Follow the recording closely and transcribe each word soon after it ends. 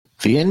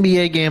The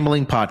NBA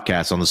Gambling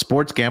Podcast on the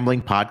Sports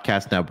Gambling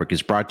Podcast Network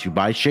is brought to you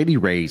by Shady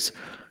Rays.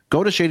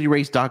 Go to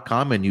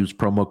shadyrays.com and use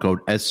promo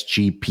code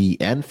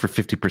SGPN for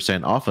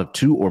 50% off of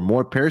 2 or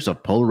more pairs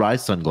of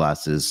polarized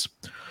sunglasses.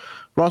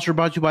 We're also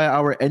brought to you by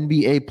our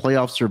NBA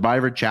Playoff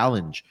Survivor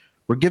Challenge.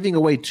 We're giving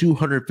away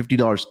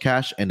 $250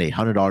 cash and a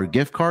 $100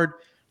 gift card.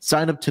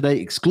 Sign up today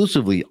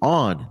exclusively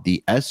on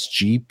the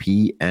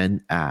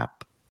SGPN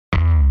app.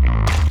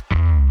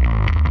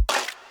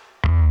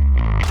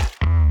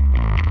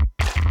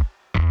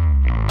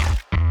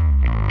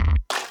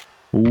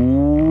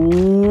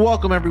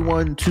 Welcome,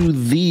 everyone, to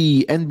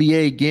the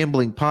NBA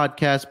Gambling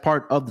Podcast,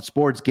 part of the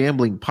Sports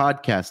Gambling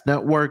Podcast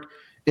Network.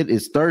 It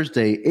is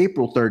Thursday,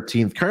 April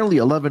 13th, currently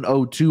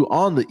 11:02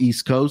 on the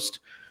East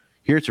Coast.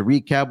 Here to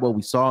recap what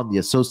we saw in the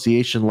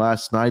association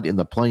last night in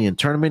the play-in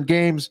tournament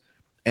games,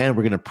 and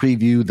we're going to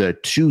preview the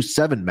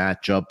 2-7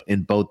 matchup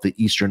in both the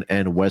Eastern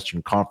and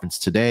Western Conference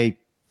today.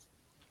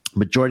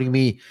 But joining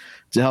me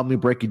to help me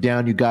break it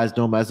down, you guys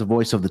know him as the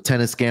voice of the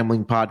Tennis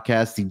Gambling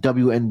Podcast, the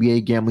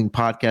WNBA Gambling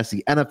Podcast,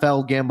 the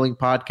NFL Gambling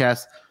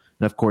Podcast,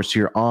 and of course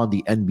here on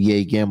the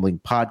NBA Gambling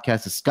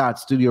Podcast is Scott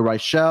Studio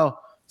Reichel.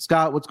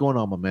 Scott, what's going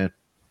on, my man?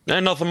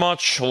 And nothing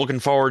much. Looking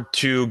forward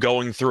to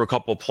going through a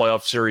couple of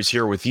playoff series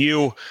here with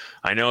you.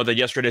 I know that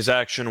yesterday's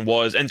action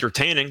was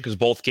entertaining because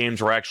both games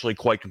were actually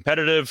quite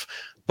competitive.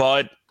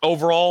 But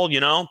overall,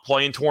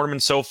 playing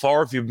tournaments so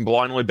far, if you've been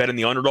blindly betting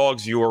the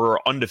underdogs, you are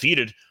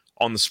undefeated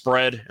on the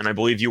spread, and I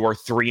believe you are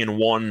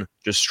 3-1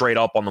 just straight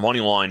up on the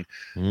money line.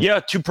 Yeah,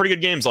 two pretty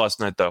good games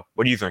last night, though.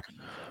 What do you think?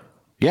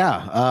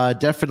 Yeah,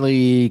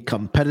 definitely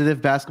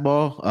competitive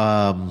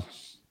basketball.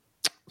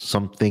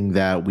 Something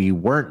that we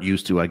weren't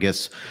used to, I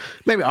guess,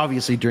 maybe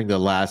obviously during the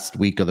last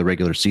week of the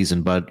regular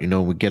season, but,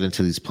 we get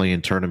into these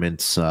play-in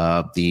tournaments,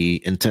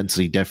 the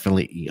intensity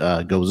definitely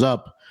goes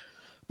up.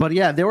 But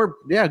yeah, there were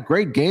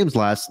great games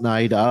last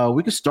night.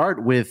 We could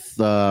start with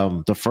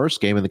the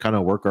first game and then kind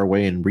of work our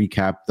way and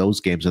recap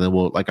those games, and then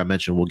we'll, like I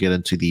mentioned, we'll get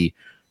into the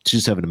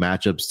 2-7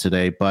 matchups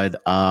today. But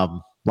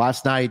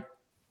last night,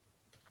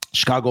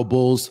 Chicago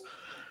Bulls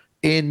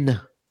in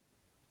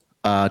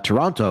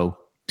Toronto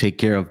take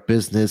care of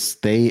business.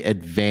 They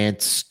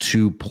advance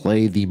to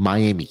play the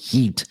Miami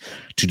Heat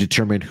to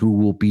determine who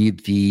will be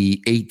the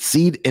 8th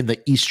seed in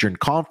the Eastern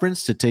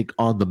Conference to take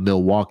on the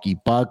Milwaukee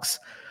Bucks.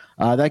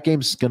 That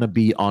game's going to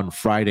be on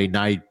Friday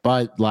night,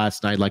 but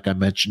last night, like I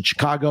mentioned,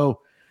 Chicago,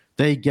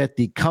 they get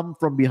the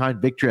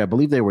come-from-behind victory. I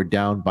believe they were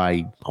down by,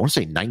 I want to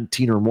say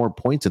 19 or more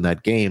points in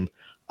that game.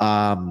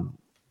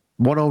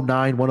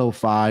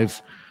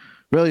 109-105.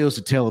 Really, it was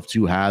a tale of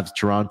two halves.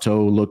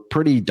 Toronto looked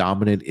pretty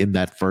dominant in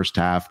that first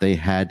half. They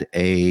had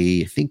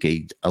I think,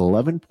 a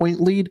 11-point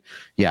lead.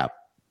 Yeah,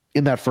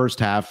 in that first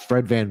half,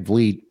 Fred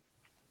VanVleet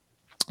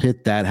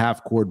hit that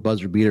half-court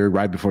buzzer beater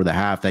right before the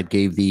half that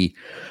gave the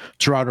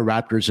Toronto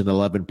Raptors an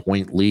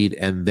 11-point lead,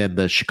 and then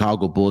the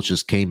Chicago Bulls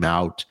just came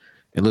out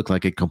and looked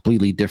like a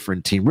completely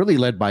different team, really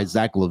led by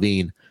Zach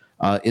LaVine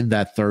in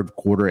that third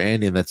quarter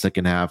and in that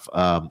second half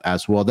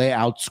as well. They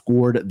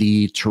outscored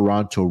the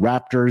Toronto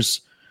Raptors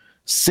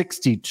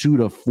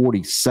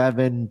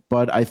 62-47,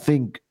 but I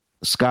think,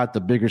 Scott,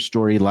 the bigger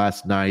story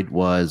last night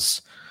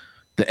was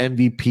the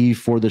MVP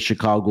for the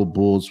Chicago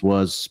Bulls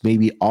was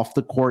maybe off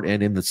the court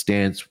and in the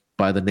stands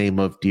by the name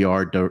of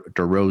DeMar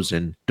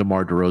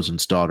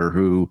DeRozan's daughter,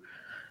 who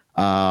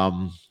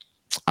I'm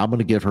going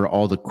to give her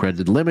all the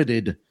credit,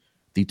 limited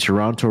the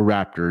Toronto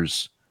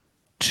Raptors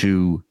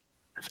to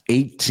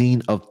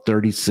 18 of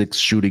 36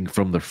 shooting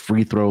from the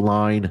free throw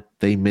line.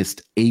 They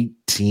missed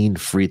 18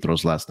 free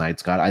throws last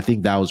night, Scott. I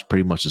think that was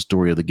pretty much the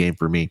story of the game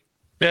for me.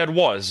 Yeah, it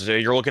was.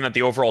 You're looking at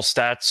the overall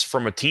stats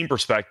from a team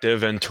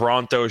perspective, and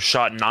Toronto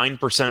shot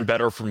 9%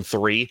 better from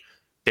three.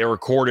 They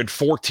recorded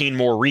 14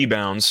 more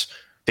rebounds.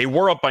 They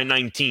were up by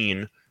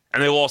 19,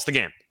 and they lost the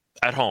game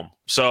at home.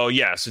 So,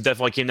 yes, it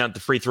definitely came down to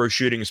free throw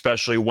shooting,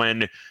 especially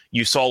when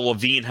you saw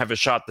LaVine have a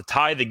shot to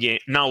tie the game.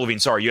 Not LaVine,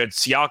 sorry. You had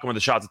Siakam with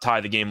a shot to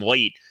tie the game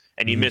late,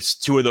 and he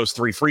missed 2 of those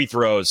 3 free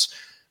throws.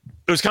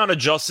 It was kind of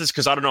justice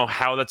because I don't know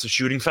how that's a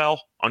shooting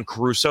foul on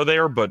Caruso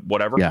there, but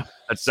whatever. Yeah.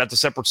 That's a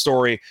separate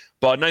story.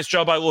 But nice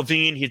job by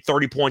LaVine. He had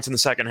 30 points in the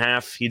second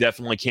half. He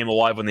definitely came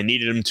alive when they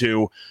needed him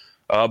to.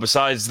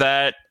 Besides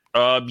that,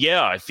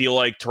 I feel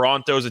like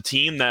Toronto is a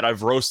team that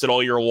I've roasted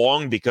all year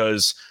long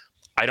because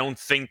I don't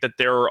think that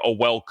they're a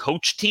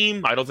well-coached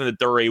team. I don't think that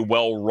they're a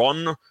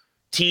well-run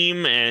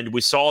team, and we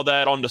saw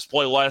that on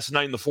display last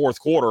night in the fourth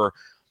quarter,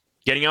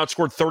 getting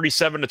outscored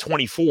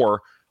 37-24.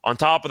 On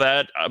top of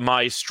that,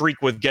 my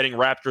streak with getting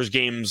Raptors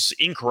games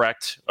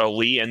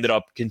incorrectly ended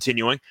up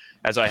continuing,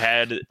 as I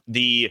had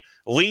the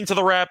lean to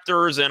the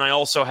Raptors, and I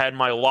also had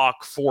my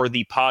lock for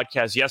the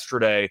podcast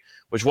yesterday,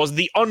 which was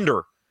the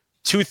under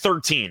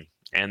 213.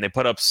 And they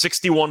put up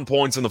 61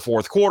 points in the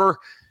fourth quarter.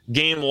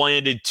 Game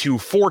landed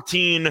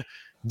 214.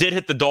 Did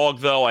hit the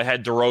dog, though. I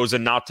had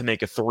DeRozan not to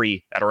make a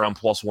 3 at around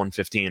plus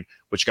 115,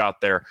 which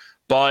got there.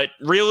 But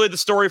really the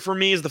story for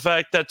me is the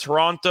fact that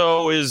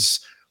Toronto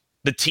is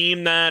the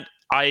team that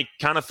I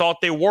kind of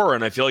thought they were,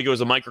 and I feel like it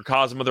was a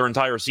microcosm of their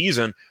entire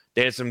season.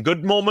 They had some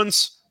good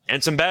moments,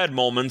 and some bad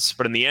moments,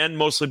 but in the end,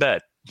 mostly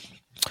bad.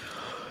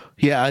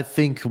 Yeah, I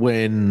think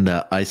when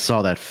I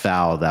saw that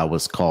foul that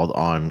was called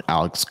on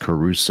Alex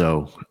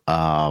Caruso,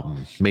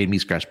 made me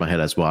scratch my head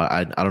as well.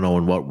 I don't know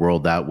in what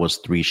world that was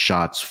 3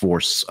 shots for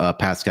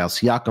Pascal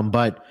Siakam,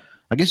 but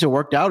I guess it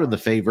worked out in the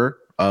favor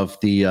of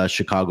the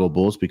Chicago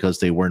Bulls because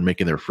they weren't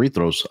making their free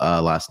throws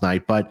last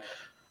night. But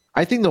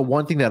I think the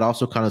one thing that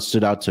also kind of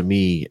stood out to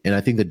me, and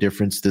I think the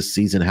difference this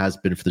season has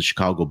been for the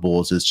Chicago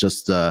Bulls, is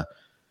just the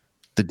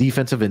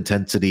defensive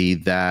intensity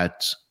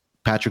that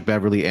Patrick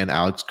Beverley and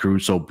Alex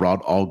Caruso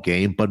brought all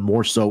game, but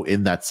more so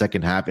in that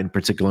second half, in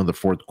particular in the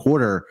fourth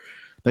quarter,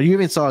 that you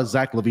even saw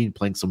Zach LaVine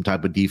playing some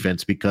type of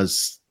defense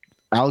because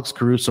Alex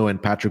Caruso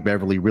and Patrick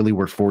Beverley really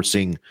were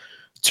forcing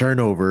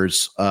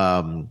turnovers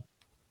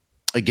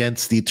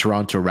against the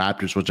Toronto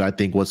Raptors, which I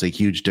think was a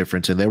huge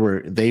difference. And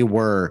they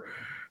were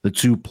the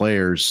 2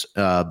 players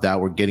that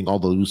were getting all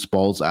the loose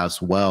balls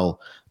as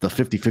well, the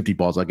 50-50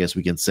 balls, I guess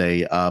we can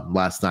say,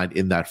 last night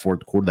in that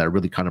fourth quarter that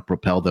really kind of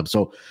propelled them.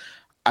 So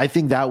I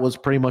think that was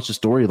pretty much the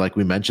story. Like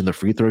we mentioned, the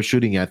free throw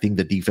shooting, I think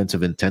the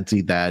defensive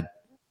intensity that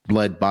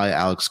led by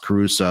Alex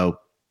Caruso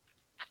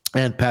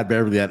and Pat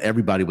Beverley that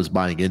everybody was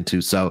buying into.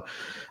 So,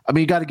 I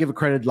mean, you got to give a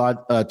credit a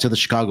lot to the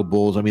Chicago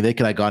Bulls. I mean, they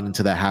could have gotten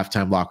into that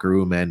halftime locker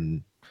room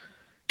and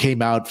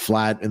came out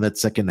flat in that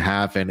second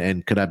half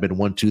and could have been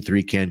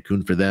 1-2-3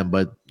 Cancun for them.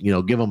 But,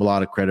 give them a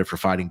lot of credit for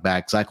fighting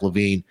back. Zach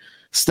LaVine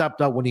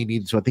stepped up when he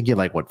needed to. I think he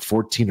had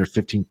 14 or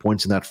 15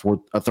 points in that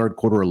third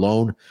quarter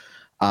alone.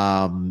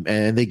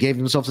 And they gave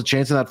themselves a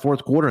chance in that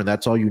fourth quarter, and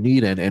that's all you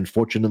need. And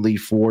fortunately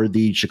for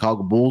the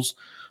Chicago Bulls,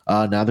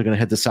 now they're going to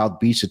head to South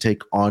Beach to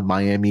take on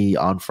Miami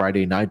on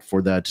Friday night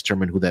for that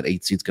determine who that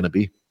 8 seed's going to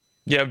be.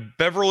 Yeah,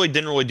 Beverly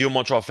didn't really do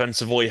much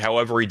offensively.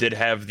 However, he did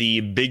have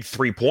the big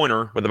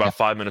 3-pointer with about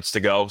 5 minutes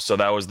to go. So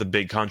that was the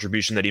big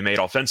contribution that he made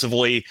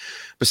offensively.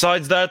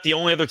 Besides that, the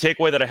only other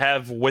takeaway that I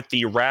have with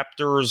the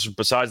Raptors,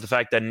 besides the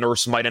fact that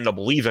Nurse might end up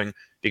leaving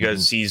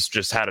because he's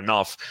just had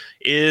enough,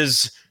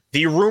 is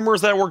the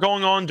rumors that were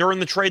going on during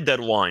the trade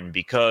deadline.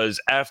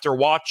 Because after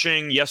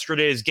watching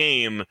yesterday's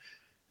game,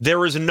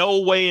 there is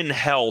no way in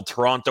hell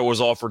Toronto was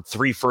offered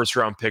 3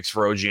 first-round picks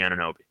for OG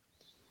Anunoby.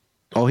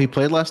 Oh, he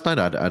played last night?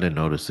 I didn't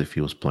notice if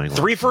he was playing.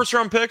 3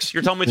 first-round picks?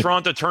 You're telling me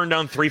Toronto turned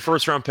down 3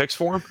 first-round picks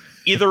for him?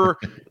 Either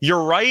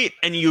you're right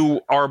and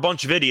you are a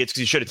bunch of idiots because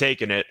you should have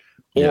taken it,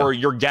 or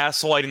you're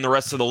gaslighting the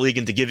rest of the league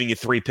into giving you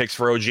 3 picks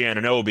for OG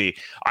Anunoby.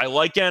 I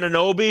like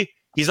Anunoby.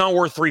 He's not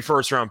worth 3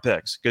 first-round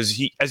picks because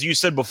he, as you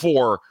said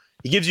before,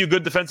 he gives you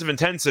good defensive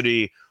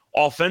intensity.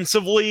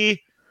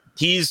 Offensively,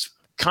 he's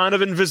kind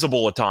of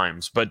invisible at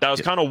times. But that was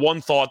kind of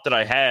one thought that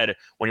I had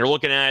when you're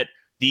looking at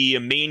the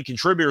main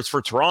contributors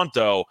for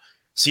Toronto.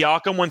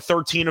 Siakam went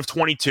 13 of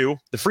 22.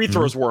 The free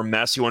throws were a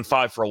mess. He went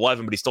 5 for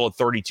 11, but he still had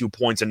 32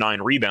 points and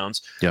 9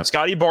 rebounds. Yep.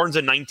 Scotty Barnes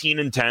at 19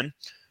 and 10.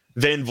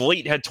 Van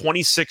Vliet had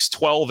 26,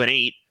 12, and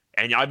 8.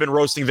 And I've been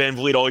roasting Van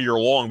Vliet all year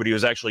long, but he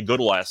was actually good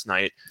last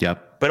night.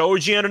 Yep. But OG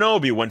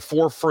Anunoby went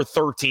 4 for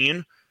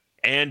 13,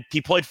 and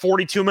he played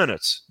 42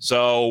 minutes.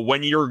 So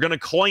when you're going to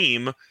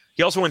claim,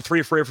 he also went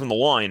 3 for 8 from the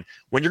line.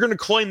 When you're going to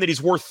claim that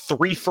he's worth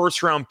 3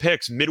 first-round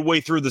picks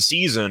midway through the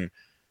season,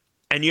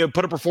 and you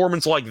put a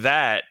performance like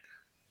that,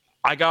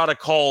 I got to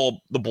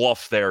call the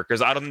bluff there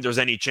because I don't think there's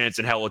any chance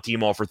in hell a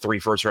team offered 3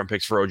 first-round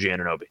picks for OG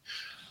Anunoby.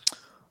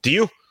 Do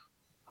you?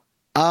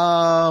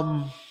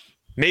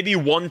 Maybe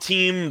one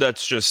team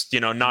that's just,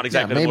 not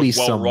exactly the most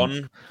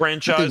well-run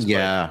franchise.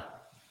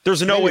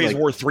 There's no way he's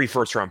worth 3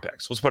 first-round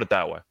picks. Let's put it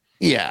that way.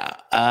 Yeah.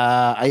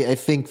 I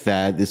think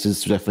that this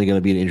is definitely going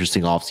to be an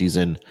interesting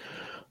offseason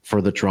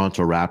for the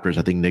Toronto Raptors.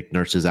 I think Nick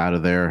Nurse is out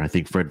of there. I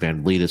think Fred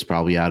VanVleet is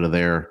probably out of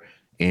there,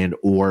 and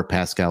or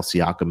Pascal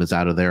Siakam is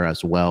out of there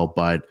as well.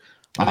 But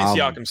I think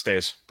Siakam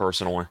stays,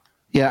 personally.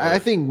 Yeah, I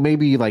think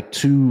maybe like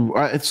 2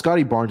 if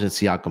Scotty Barnes and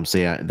Siakam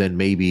stay, then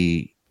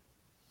maybe,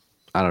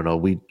 I don't know.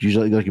 We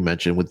usually, like you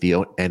mentioned, with the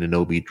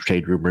Anunoby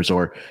trade rumors,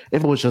 or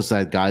if it was just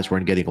that guys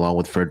weren't getting along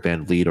with Fred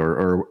VanVleet,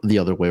 or the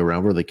other way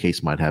around, where the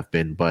case might have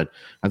been. But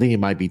I think it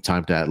might be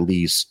time to at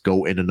least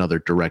go in another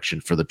direction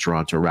for the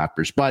Toronto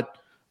Raptors. But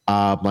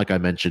like I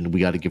mentioned, we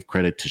got to give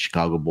credit to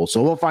Chicago Bulls.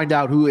 So we'll find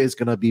out who is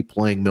going to be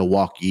playing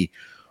Milwaukee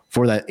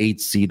for that 8th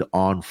seed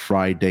on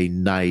Friday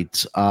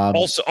night.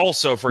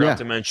 Also forgot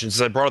to mention,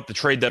 since I brought up the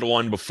trade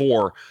deadline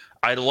before,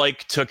 I'd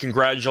like to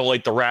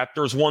congratulate the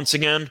Raptors once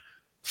again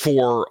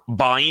for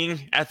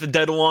buying at the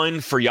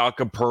deadline for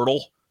Jakob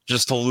Poeltl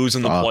just to lose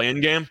in the play-in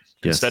game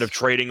instead of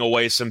trading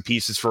away some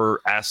pieces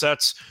for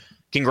assets.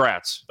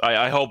 Congrats.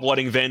 I hope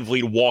letting Van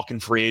Vliet walk in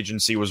free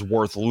agency was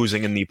worth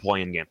losing in the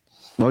play-in game.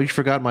 Well, you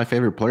forgot my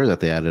favorite player that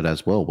they added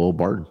as well, Will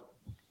Barton.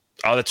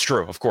 Oh, that's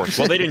true. Of course.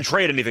 Well, they didn't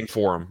trade anything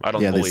for him. I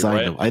don't believe, they signed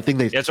right? him. I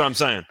think that's what I'm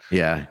saying.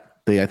 Yeah.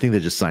 I think they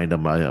just signed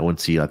him. I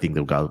think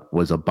they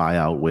was a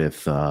buyout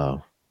with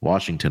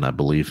Washington, I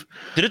believe.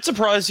 Did it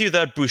surprise you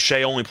that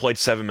Boucher only played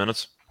 7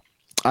 minutes?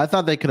 I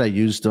thought they could have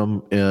used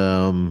him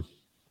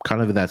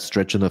kind of in that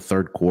stretch in the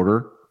third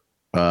quarter,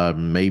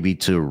 maybe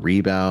to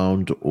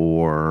rebound,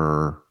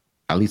 or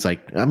at least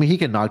he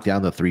can knock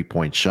down the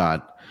 3-point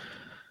shot.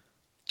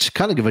 to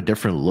kind of give a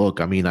different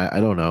look. I mean, I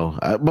don't know,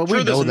 but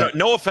we know that.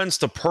 No offense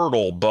to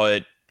Pirtle,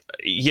 but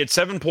he had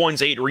 7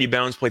 points, 8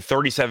 rebounds, played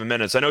 37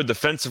 minutes. I know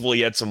defensively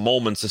he had some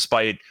moments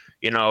despite,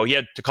 he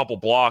had a couple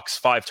blocks,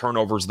 5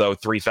 turnovers, though,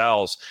 3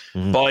 fouls.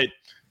 Mhm. But,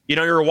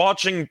 you're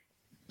watching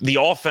the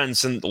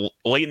offense and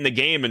late in the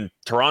game, and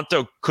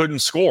Toronto couldn't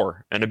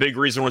score. And a big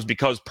reason was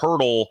because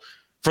Pirtle,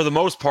 for the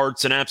most part,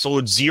 is an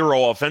absolute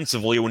zero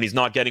offensively when he's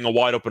not getting a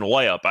wide open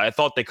layup. I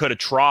thought they could have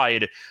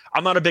tried.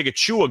 I'm not a big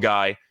Achua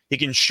guy. He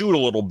can shoot a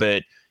little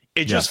bit.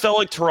 It just felt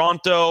like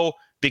Toronto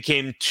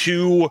became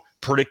too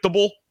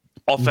predictable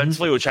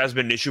offensively, which has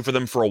been an issue for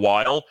them for a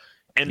while.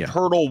 And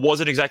Pirtle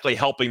wasn't exactly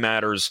helping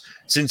matters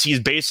since he's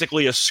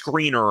basically a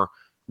screener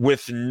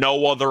with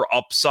no other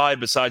upside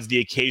besides the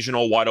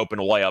occasional wide open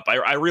layup.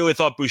 I really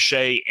thought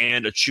Boucher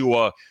and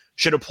Achua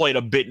should have played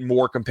a bit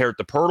more compared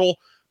to Pirtle.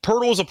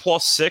 Pirtle was a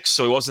 +6,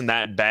 so he wasn't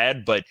that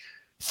bad, but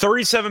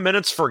 37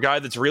 minutes for a guy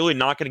that's really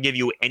not going to give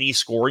you any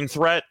scoring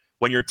threat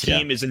when your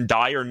team is in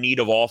dire need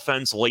of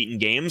offense late in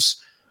games.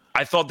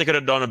 I thought they could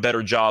have done a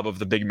better job of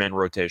the big man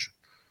rotation.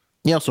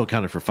 He also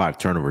accounted for 5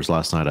 turnovers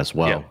last night as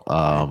well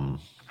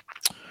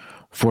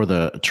for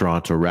the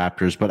Toronto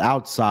Raptors. But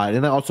outside,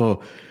 and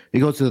also he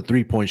goes to the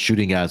 3-point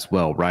shooting as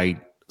well, right?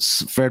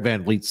 Fred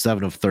VanVleet,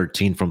 7 of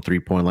 13 from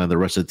 3-point line. The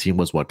rest of the team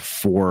was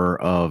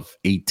 4 of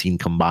 18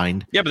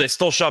 combined. Yeah, but they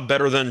still shot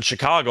better than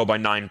Chicago by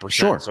 9%.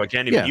 Sure. So I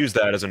can't even use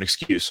that as an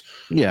excuse.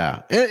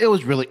 Yeah, it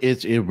was really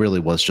it really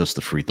was just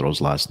the free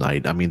throws last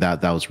night. I mean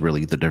that was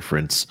really the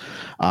difference.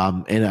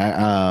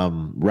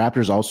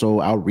 Raptors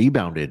also out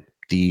rebounded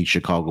the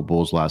Chicago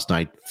Bulls last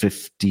night,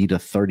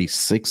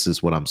 50-36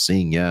 is what I'm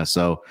seeing. Yeah,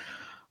 so.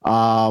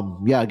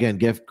 Again,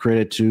 give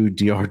credit to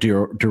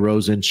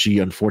DeRozan. She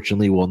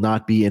unfortunately will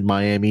not be in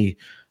Miami.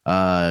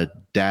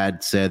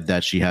 Dad said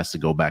that she has to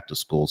go back to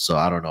school, so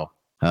I don't know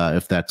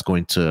if that's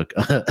going to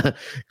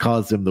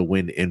cause them to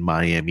win in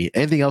Miami.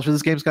 Anything else for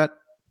this game, Scott?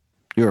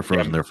 You were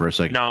frozen there for a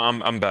second. No,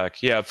 I'm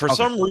back. Yeah, for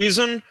some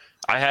reason,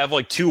 I have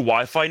 2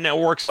 Wi-Fi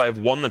networks. I have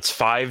one that's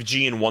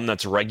 5G and one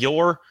that's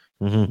regular.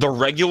 The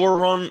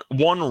regular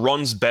one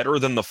runs better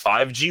than the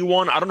 5G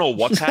one. I don't know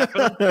what's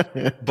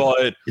happening,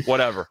 but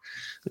whatever.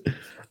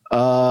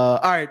 All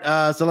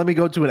right. So let me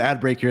go to an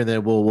ad break here, and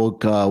then we'll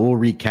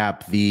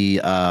recap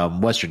the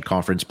Western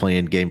Conference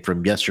play-in game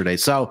from yesterday.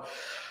 So,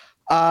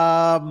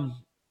 I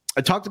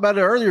talked about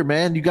it earlier,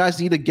 man. You guys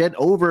need to get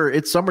over.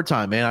 It's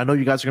summertime, man. I know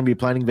you guys are going to be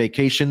planning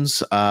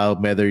vacations,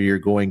 whether you're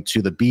going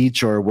to the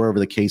beach or wherever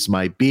the case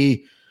might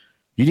be.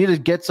 You need to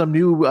get some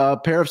new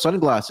pair of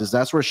sunglasses.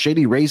 That's where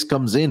Shady Rays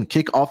comes in.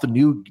 Kick off the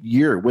new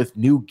year with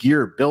new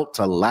gear built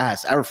to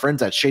last. Our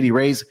friends at Shady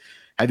Rays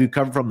have you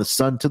covered from the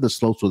sun to the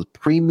slopes with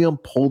premium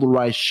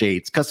polarized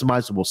shades,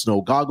 customizable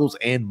snow goggles,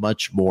 and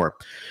much more.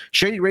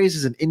 Shady Rays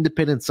is an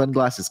independent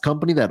sunglasses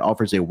company that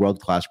offers a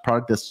world-class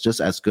product that's just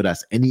as good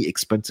as any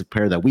expensive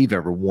pair that we've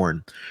ever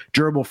worn.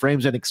 Durable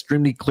frames and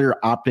extremely clear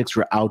optics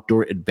for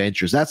outdoor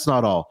adventures. That's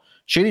not all.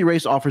 Shady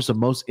Rays offers the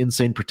most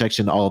insane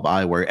protection in all of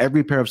eyewear.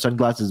 Every pair of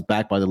sunglasses is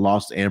backed by the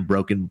lost and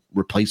broken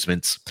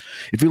replacements.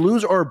 If you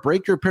lose or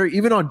break your pair,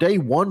 even on day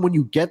one when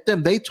you get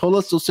them, they told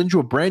us they'll send you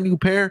a brand new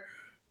pair.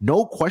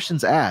 No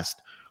questions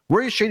asked.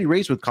 Wear your Shady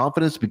Rays with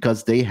confidence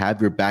because they have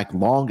your back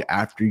long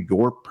after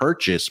your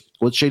purchase.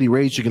 With Shady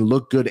Rays, you can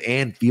look good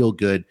and feel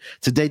good.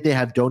 To date, they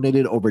have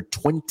donated over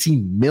 20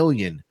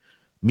 million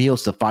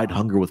meals to fight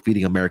hunger with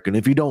Feeding America. And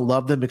if you don't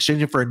love them, exchange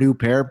them for a new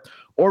pair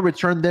or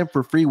return them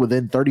for free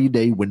within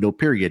 30-day window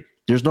period.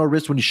 There's no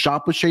risk when you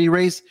shop with Shady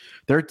Rays.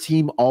 Their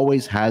team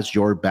always has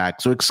your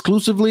back. So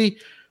exclusively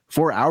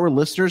for our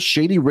listeners,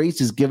 Shady Rays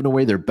is giving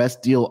away their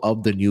best deal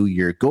of the new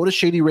year. Go to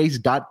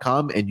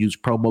shadyrays.com and use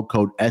promo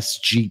code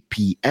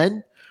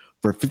SGPN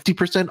for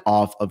 50%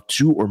 off of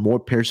 2 or more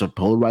pairs of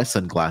polarized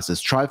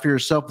sunglasses. Try for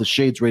yourself the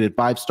shades rated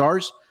 5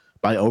 stars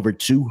by over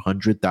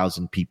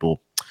 200,000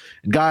 people.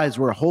 And guys,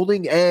 we're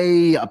holding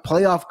a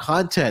playoff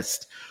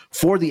contest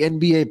for the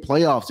NBA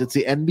playoffs. It's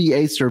the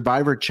NBA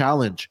Survivor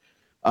Challenge.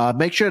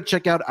 Make sure to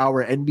check out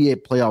our NBA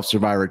Playoff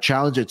Survivor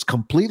Challenge. It's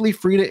completely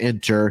free to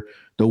enter.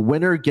 The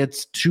winner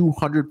gets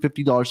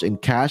 $250 in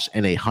cash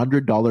and a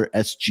 $100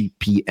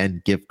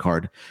 SGPN gift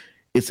card.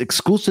 It's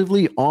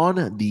exclusively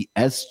on the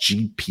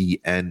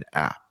SGPN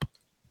app.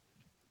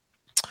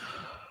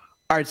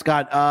 All right,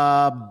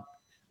 Scott.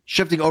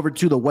 Shifting over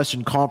to the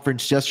Western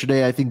Conference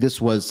yesterday, I think this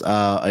was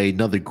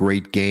another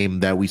great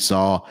game that we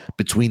saw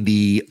between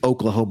the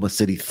Oklahoma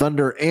City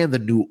Thunder and the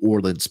New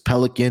Orleans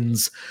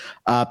Pelicans.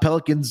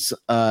 Pelicans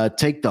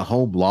take the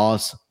home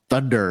loss.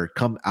 Thunder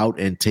come out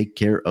and take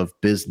care of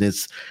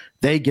business.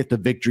 They get the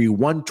victory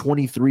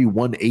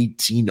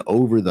 123-118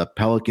 over the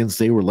Pelicans.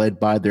 They were led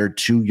by their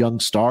 2 young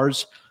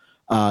stars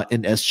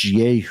in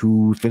SGA,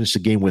 who finished the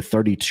game with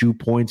 32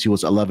 points. He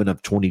was 11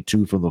 of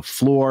 22 from the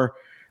floor.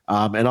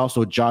 And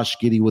also Josh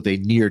Giddey with a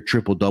near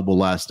triple-double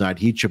last night.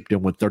 He chipped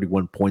in with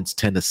 31 points,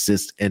 10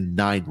 assists, and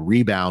 9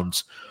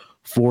 rebounds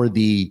for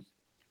the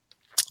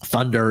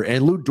Thunder.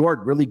 And Lou Dort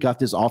really got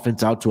this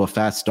offense out to a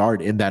fast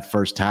start in that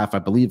first half. I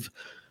believe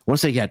want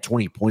to say he had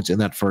 20 points in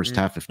that first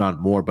half, if not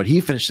more, but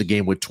he finished the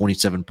game with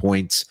 27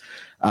 points,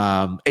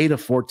 8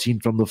 of 14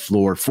 from the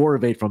floor, 4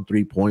 of 8 from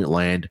 3-point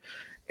land.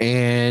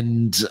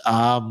 And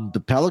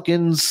the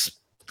Pelicans,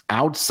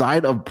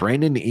 outside of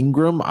Brandon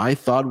Ingram, I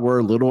thought were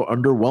a little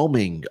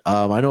underwhelming.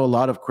 I know a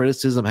lot of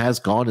criticism has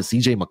gone to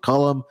CJ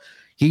McCollum.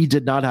 He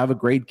did not have a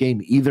great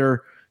game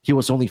either. He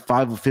was only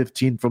 5 of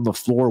 15 from the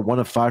floor, 1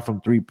 of 5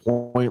 from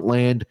 3-point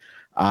land.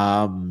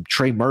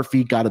 Trey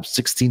Murphy got up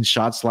 16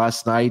 shots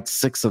last night,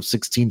 6 of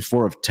 16,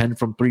 4 of 10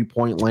 from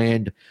 3-point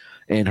land.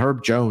 And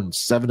Herb Jones,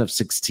 7 of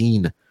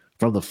 16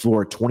 from the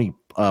floor, 20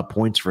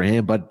 points for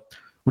him. But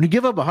when you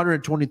give up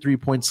 123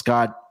 points,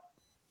 Scott,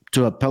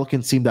 to a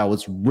Pelicans team that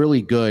was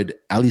really good,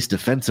 at least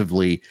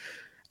defensively,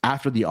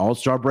 after the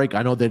All-Star break,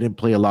 I know they didn't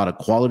play a lot of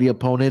quality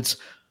opponents.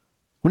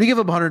 When you give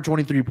up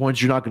 123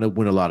 points, you're not going to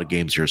win a lot of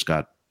games here,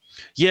 Scott.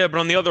 Yeah, but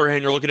on the other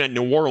hand, you're looking at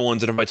New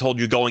Orleans, and if I told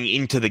you going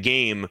into the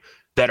game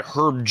that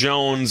Herb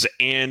Jones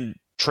and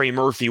Trey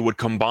Murphy would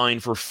combine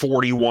for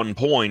 41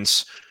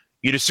 points,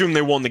 you'd assume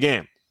they won the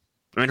game.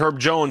 I mean, Herb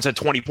Jones had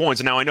 20 points,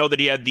 and now I know that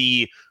he had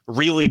the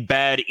really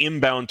bad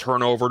inbound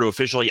turnover to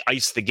officially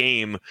ice the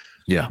game.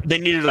 Yeah. They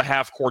needed a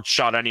half-court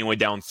shot anyway,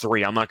 down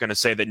 3. I'm not going to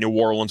say that New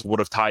Orleans would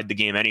have tied the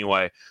game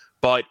anyway.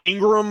 But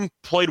Ingram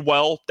played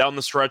well down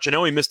the stretch. I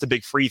know he missed a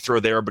big free throw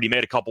there, but he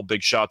made a couple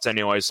big shots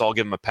anyway, so I'll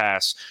give him a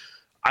pass.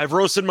 I've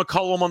roasted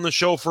McCollum on the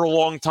show for a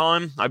long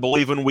time. I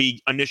believe when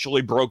we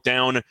initially broke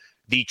down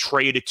the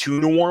trade to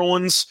New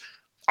Orleans,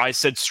 I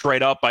said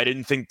straight up I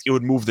didn't think it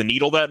would move the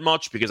needle that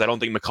much because I don't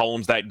think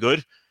McCollum's that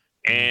good.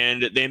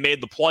 And they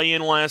made the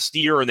play-in last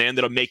year, and they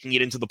ended up making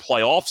it into the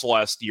playoffs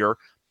last year,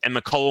 and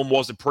McCollum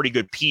was a pretty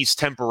good piece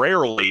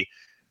temporarily.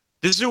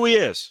 This is who he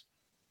is.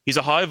 He's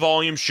a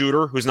high-volume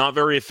shooter who's not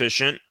very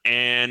efficient,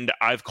 and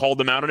I've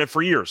called him out on it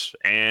for years.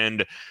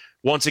 And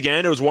once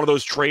again, it was one of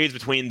those trades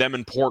between them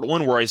and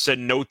Portland where I said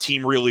no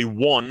team really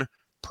won,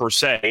 per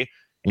se,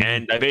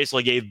 and I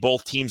basically gave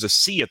both teams a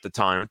C at the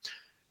time.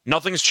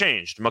 Nothing's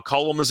changed.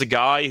 McCollum is a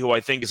guy who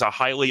I think is a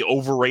highly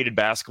overrated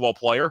basketball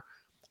player.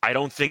 I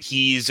don't think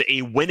he's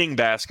a winning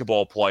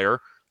basketball player.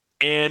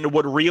 And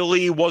what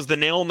really was the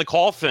nail in the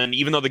coffin,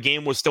 even though the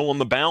game was still in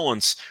the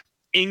balance,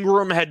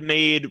 Ingram had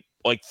made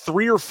like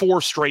 3 or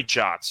 4 straight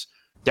shots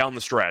down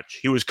the stretch.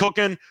 He was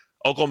cooking.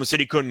 Oklahoma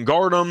City couldn't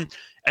guard him.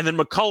 And then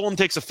McCollum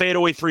takes a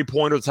fadeaway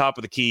three-pointer at the top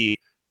of the key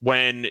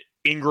when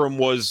Ingram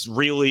was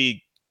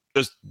really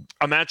just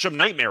a matchup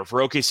nightmare for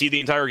OKC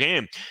the entire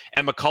game.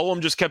 And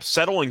McCollum just kept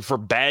settling for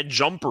bad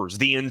jumpers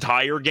the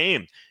entire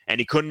game, and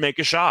he couldn't make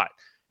a shot.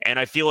 And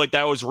I feel like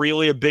that was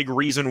really a big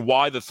reason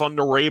why the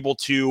Thunder were able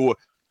to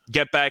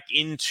get back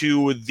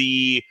into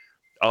the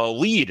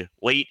lead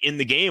late in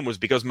the game, was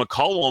because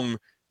McCollum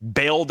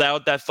bailed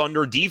out that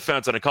Thunder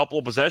defense on a couple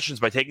of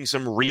possessions by taking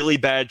some really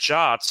bad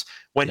shots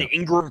when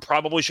Ingram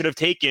probably should have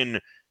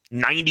taken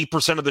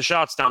 90% of the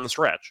shots down the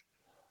stretch.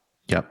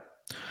 Yep.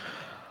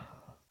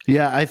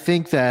 Yeah, I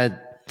think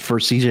that for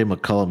CJ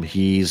McCollum,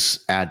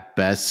 he's at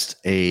best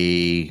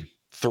a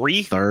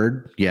 3?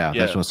 third. Yeah,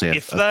 that's what I'm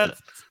saying.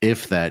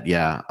 If that,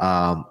 yeah.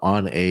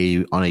 On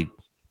a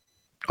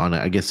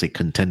I guess a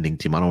contending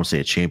team. I don't want to say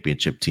a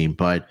championship team,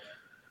 but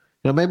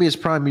maybe his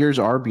prime years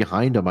are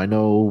behind him. I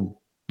know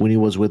when he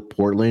was with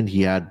Portland,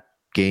 he had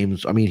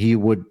games. I mean, he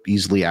would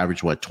easily average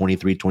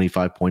 23,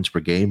 25 points per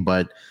game,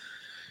 but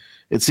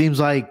it seems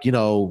like,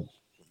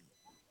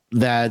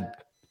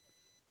 that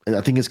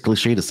I think it's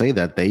cliche to say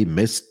that they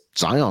missed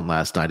Zion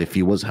last night. If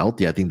he was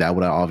healthy, I think that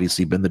would have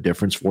obviously been the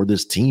difference for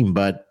this team.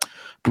 But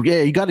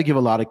yeah, you got to give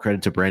a lot of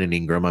credit to Brandon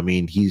Ingram. I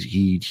mean,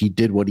 he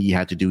did what he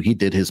had to do. He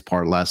did his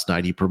part last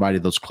night. He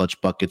provided those clutch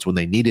buckets when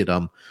they needed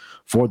them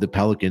for the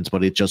Pelicans,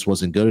 but it just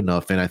wasn't good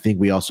enough. And I think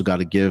we also got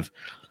to give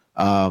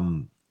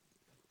the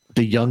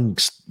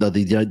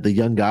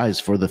young guys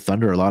for the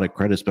Thunder a lot of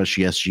credit,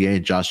 especially SGA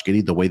and Josh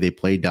Giddey, the way they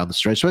played down the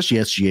stretch, especially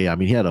SGA. I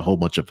mean, he had a whole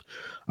bunch of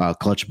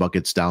clutch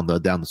buckets down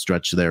the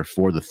stretch there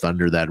for the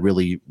Thunder. That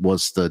really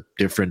was the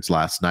difference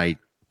last night.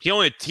 He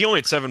only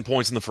had 7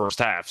 points in the first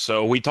half.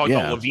 So we talked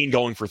about Levine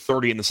going for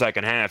 30 in the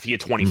second half. He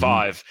had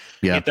 25.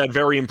 Mm-hmm. Hit that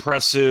very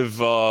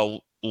impressive a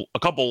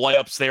couple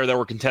layups there that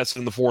were contested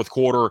in the fourth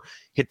quarter.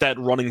 Hit that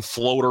running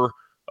floater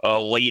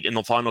late in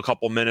the final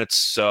couple minutes.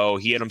 So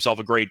he had himself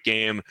a great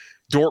game.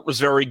 Dort was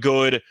very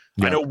good.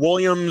 I know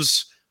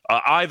Williams,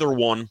 either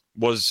one,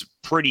 was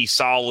pretty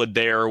solid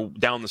there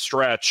down the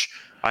stretch.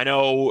 I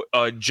know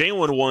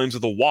Jalen Williams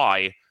with a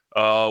Y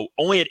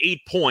only had 8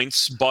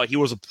 points, but he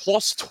was a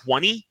plus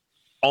 20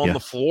 on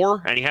the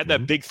floor, and he had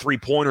that big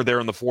three-pointer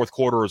there in the fourth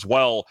quarter as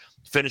well,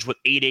 finished with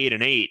 8, 8,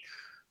 and 8.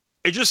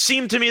 It just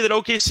seemed to me that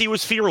OKC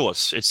was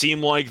fearless. It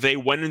seemed like they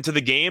went into the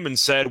game and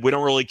said, we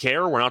don't really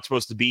care. We're not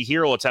supposed to be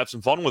here. Let's have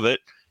some fun with it.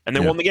 And they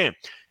won the game.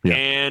 Yeah.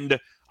 And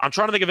I'm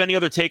trying to think of any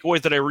other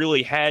takeaways that I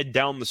really had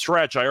down the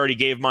stretch. I already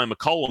gave my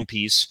McCollum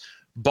piece,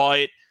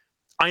 but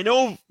I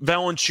know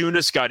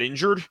Valanciunas got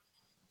injured,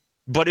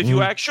 but if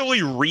you actually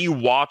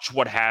rewatch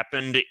what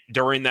happened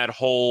during that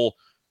whole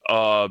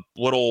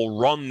little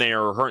run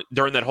there,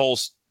 during that whole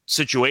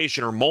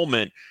situation or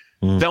moment,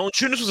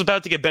 Valanciunas was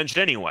about to get benched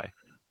anyway.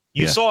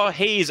 You saw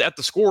Hayes at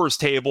the scorer's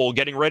table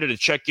getting ready to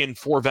check in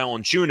for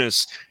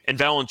Valanciunas, and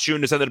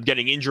Valanciunas ended up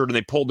getting injured, and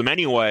they pulled him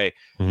anyway.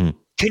 Mm-hmm.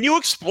 Can you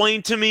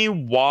explain to me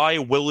why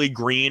Willie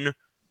Green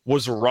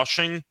was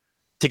rushing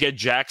to get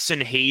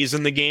Jackson Hayes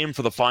in the game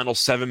for the final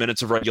 7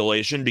 minutes of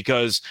regulation?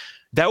 Because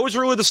that was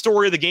really the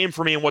story of the game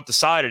for me and what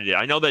decided it.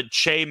 I know that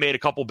Shea made a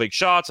couple big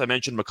shots. I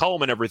mentioned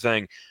McCollum and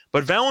everything.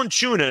 But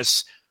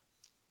Valanciunas,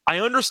 I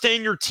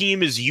understand your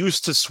team is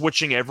used to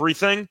switching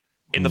everything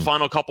in the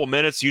final couple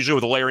minutes, usually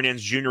with Larry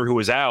Nance Jr., who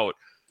is out.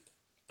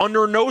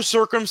 Under no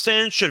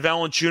circumstance should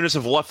Valanciunas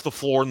have left the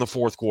floor in the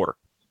fourth quarter.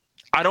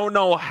 I don't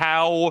know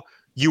how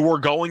you were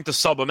going to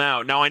sub him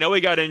out. Now, I know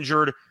he got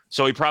injured,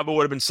 so he probably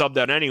would have been subbed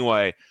out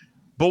anyway.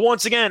 But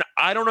once again,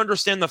 I don't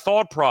understand the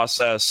thought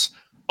process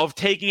of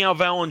taking out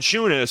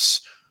Valanciunas,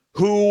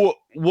 who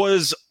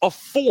was a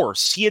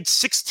force. He had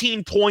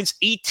 16 points,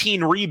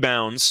 18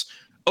 rebounds.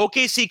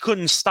 OKC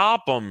couldn't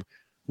stop him.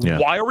 Yeah.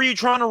 Why were you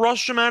trying to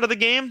rush him out of the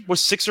game with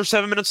 6 or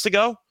 7 minutes to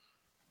go?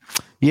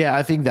 Yeah,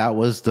 I think that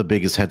was the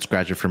biggest head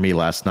scratcher for me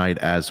last night,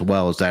 as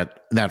well as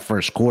that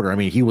first quarter. I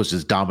mean, he was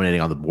just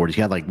dominating on the board.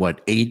 He had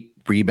 8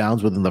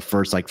 rebounds within the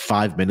first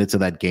 5 minutes of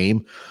that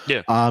game.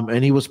 Yeah.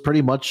 And he was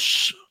pretty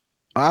much,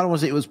 I don't want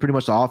to say it was pretty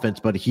much the offense,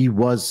 but he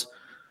was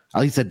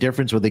at least a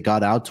difference where they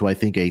got out to, I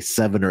think, a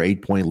 7 or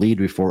 8 point lead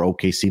before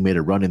OKC made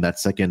a run in that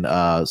second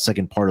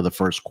part of the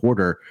first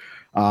quarter.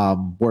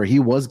 Where he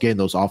was getting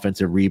those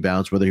offensive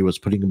rebounds, whether he was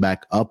putting them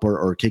back up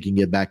or kicking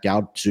it back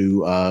out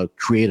to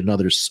create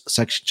another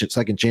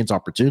second chance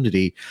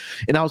opportunity.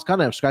 And I was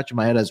kind of scratching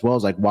my head as well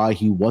as why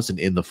he wasn't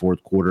in the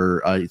fourth quarter,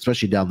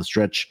 especially down the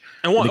stretch.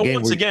 And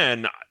once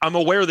again, I'm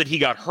aware that he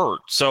got hurt,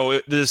 so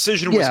the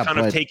decision was kind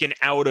of taken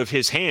out of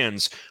his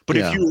hands. But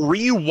if you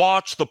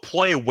rewatch the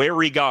play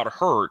where he got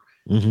hurt,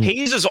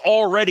 Hayes is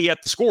already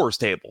at the scorer's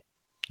table.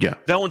 Yeah.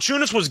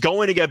 Valanciunas was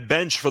going to get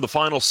benched for the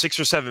final 6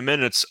 or 7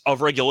 minutes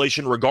of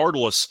regulation,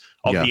 regardless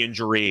of the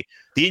injury.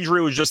 The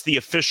injury was just the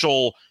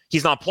official,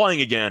 he's not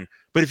playing again.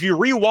 But if you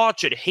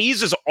rewatch it,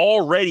 Hayes is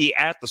already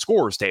at the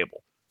scorer's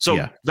table.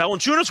 So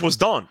Valanciunas was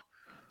done.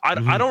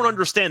 I don't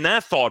understand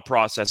that thought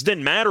process. It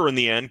didn't matter in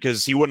the end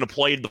because he wouldn't have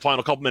played the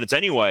final couple minutes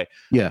anyway.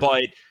 Yeah.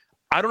 But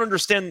I don't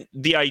understand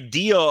the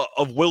idea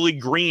of Willie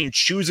Green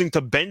choosing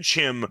to bench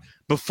him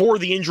before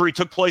the injury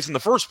took place in the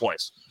first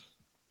place.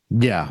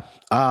 Yeah.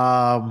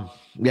 I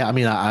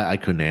mean, I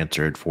couldn't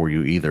answer it for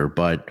you either,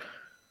 but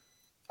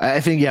I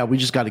think, we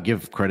just got to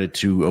give credit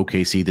to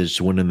OKC that just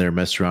went in there,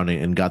 messed around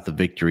and got the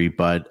victory.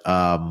 But,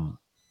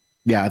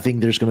 I think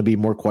there's going to be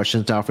more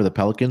questions now for the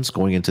Pelicans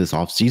going into this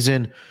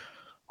offseason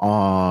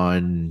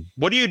on.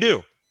 What do?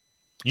 You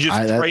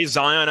just pray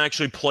Zion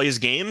actually plays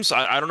games?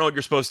 I don't know what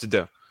you're supposed to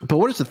do. But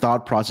what is the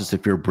thought process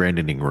if you're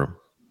Brandon Ingram?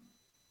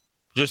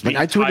 Just being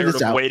tired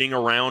of waiting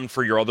around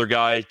for your other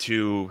guy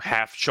to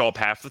show up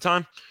half the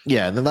time?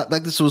 Yeah, and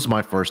this was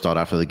my first thought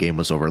after the game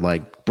was over.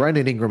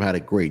 Brandon Ingram had a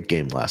great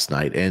game last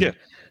night, and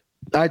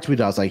I tweeted,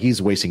 I was like, he's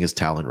wasting his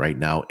talent right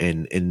now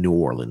in New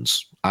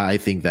Orleans. I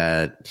think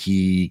that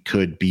he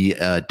could be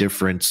a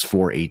difference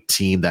for a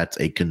team that's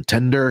a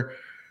contender,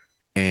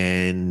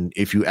 and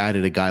if you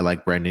added a guy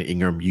like Brandon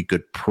Ingram, you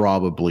could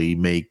probably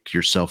make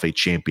yourself a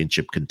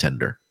championship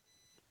contender.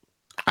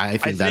 I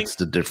think that's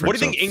the difference. What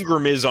do you think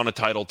Ingram is on a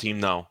title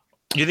team, though?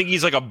 Do you think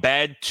he's a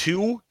bad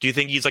 2? Do you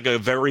think he's a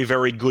very,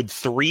 very good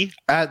 3?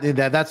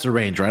 That's the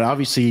range, right?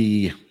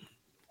 Obviously,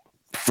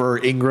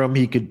 for Ingram,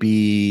 he could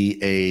be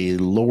a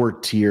lower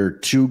tier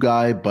 2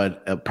 guy,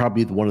 but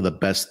probably one of the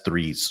best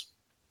 3s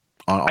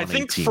on I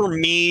think for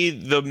me,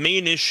 the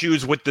main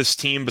issues with this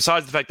team,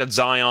 besides the fact that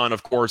Zion,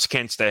 of course,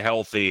 can't stay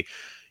healthy,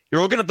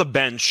 you're looking at the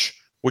bench,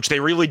 which they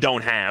really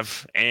don't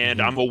have.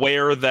 And I'm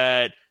aware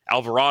that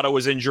Alvarado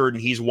was injured,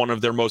 and he's one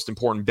of their most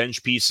important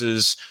bench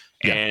pieces.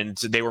 Yeah. And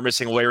they were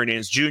missing Larry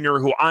Nance Jr.,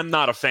 who I'm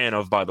not a fan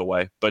of, by the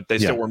way, but they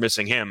still were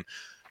missing him.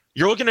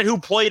 You're looking at who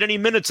played any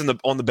minutes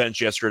on the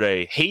bench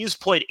yesterday. Hayes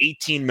played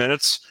 18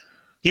 minutes.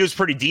 He was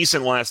pretty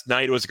decent last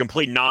night. It was a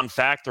complete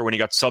non-factor when he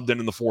got subbed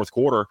in the fourth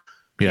quarter.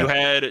 Yeah. You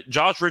had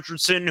Josh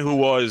Richardson, who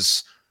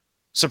was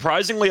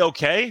surprisingly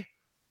okay.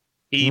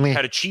 He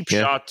had a cheap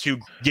shot to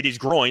get his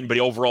groin, but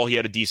overall he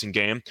had a decent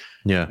game.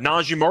 Yeah.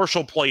 Najee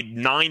Marshall played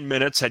 9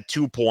 minutes, had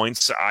 2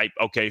 points.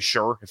 Okay,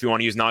 sure. If you want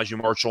to use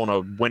Najee Marshall in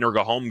a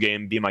win-or-go-home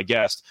game, be my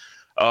guest.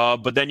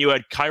 But then you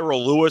had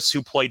Kyra Lewis,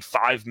 who played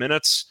 5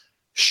 minutes.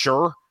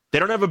 Sure. They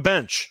don't have a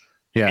bench.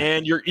 Yeah.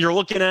 And you're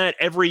looking at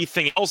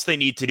everything else they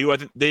need to do. I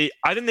think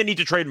they need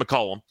to trade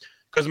McCollum,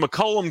 because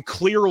McCollum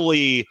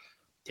clearly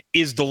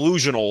is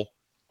delusional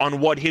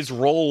on what his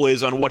role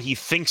is, on what he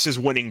thinks is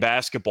winning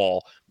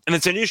basketball. And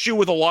it's an issue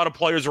with a lot of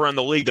players around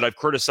the league that I've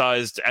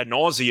criticized ad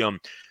nauseum.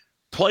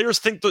 Players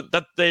think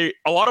that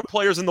a lot of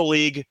players in the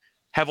league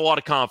have a lot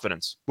of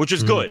confidence, which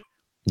is good.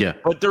 Yeah.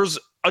 But there's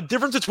a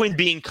difference between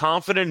being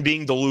confident and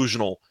being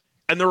delusional.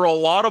 And there are a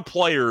lot of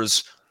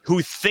players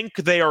who think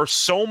they are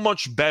so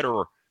much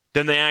better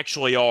than they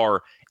actually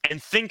are,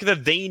 and think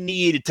that they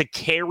need to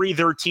carry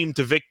their team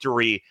to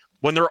victory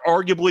when they're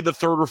arguably the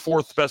third or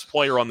fourth best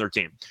player on their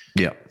team.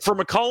 Yeah. For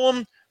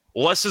McCollum,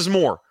 less is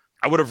more.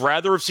 I would have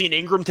rather have seen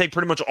Ingram take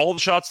pretty much all the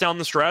shots down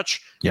the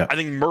stretch. Yeah. I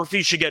think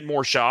Murphy should get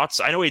more shots.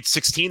 I know he had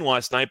 16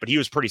 last night, but he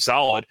was pretty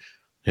solid.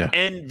 Yeah.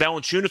 And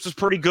Valanciunas was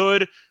pretty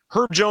good.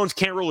 Herb Jones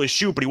can't really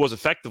shoot, but he was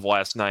effective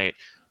last night.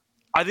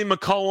 I think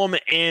McCollum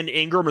and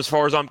Ingram, as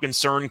far as I'm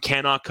concerned,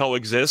 cannot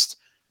coexist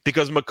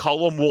because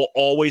McCollum will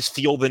always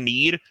feel the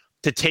need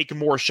to take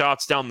more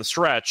shots down the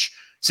stretch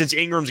since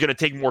Ingram's going to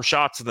take more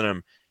shots than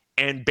him.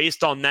 And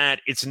based on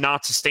that, it's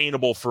not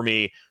sustainable for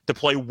me to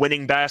play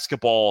winning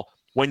basketball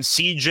when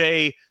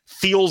CJ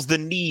feels the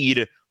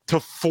need to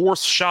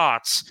force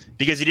shots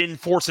because he didn't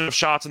force enough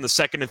shots in the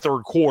second and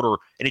third quarter,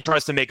 and he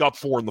tries to make up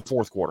for it in the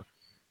fourth quarter.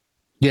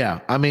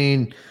 Yeah, I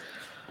mean,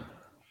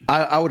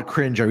 I would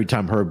cringe every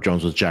time Herb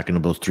Jones was jacking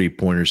up those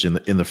 3-pointers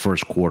in the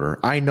first quarter.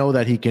 I know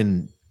that he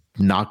can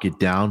knock it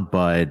down,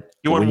 but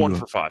he went 1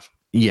 for 5.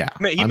 Yeah,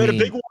 he made a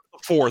big one in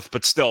the fourth,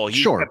 but still,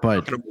 he kept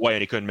knocking him away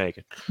and he couldn't make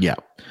it. Yeah.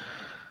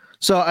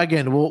 So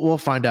again, we'll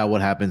find out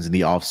what happens in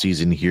the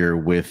offseason here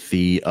with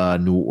the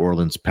New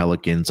Orleans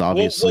Pelicans.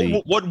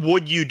 Obviously, what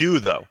would you do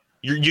though?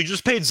 You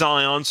just paid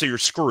Zion, so you're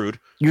screwed.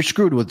 You're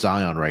screwed with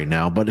Zion right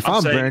now. But if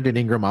I'm Brandon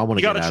Ingram, I want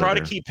to get out of there. You got to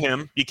try to keep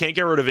him. You can't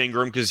get rid of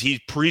Ingram because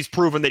he's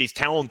proven that he's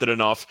talented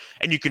enough,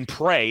 and you can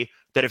pray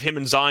that if him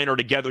and Zion are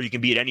together, you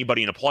can beat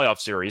anybody in a playoff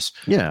series.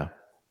 Yeah.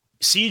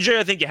 CJ,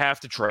 I think you have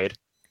to trade.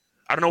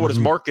 I don't know what his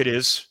market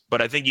is,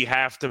 but I think you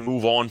have to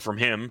move on from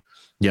him.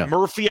 Yeah.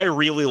 Murphy, I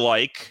really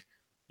like.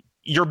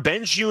 Your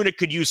bench unit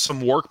could use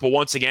some work, but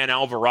once again,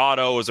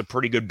 Alvarado is a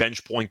pretty good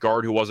bench point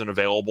guard who wasn't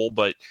available.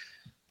 But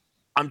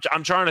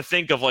I'm trying to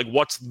think of like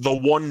what's the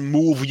one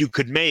move you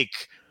could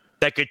make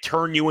that could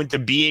turn you into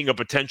being a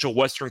potential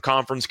Western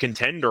Conference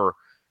contender.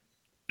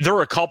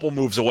 They're a couple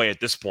moves away at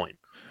this point.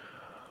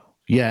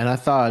 Yeah, and I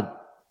thought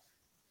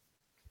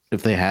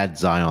if they had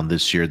Zion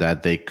this year,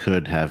 that they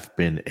could have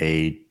been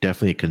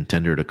definitely a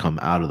contender to come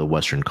out of the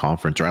Western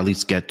Conference, or at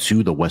least get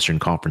to the Western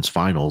Conference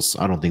Finals.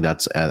 I don't think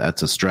that's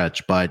a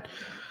stretch, but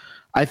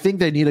I think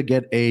they need to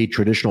get a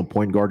traditional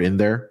point guard in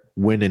there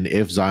when and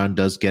if Zion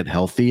does get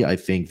healthy. I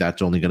think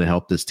that's only going to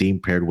help this team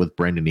paired with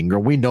Brandon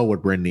Ingram. We know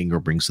what Brandon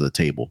Ingram brings to the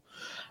table.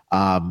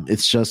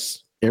 It's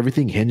just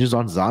everything hinges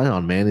on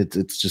Zion, man.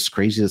 It's just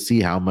crazy to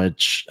see how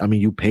much. I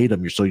mean, you paid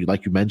him.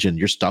 Like you mentioned,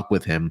 you're stuck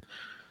with him.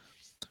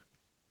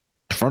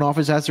 Front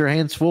office has their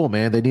hands full,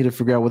 man. They need to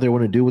figure out what they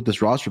want to do with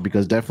this roster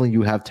because definitely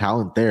you have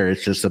talent there.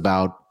 It's just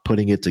about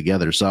putting it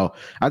together. So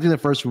I think the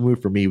first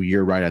move for me,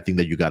 you're right. I think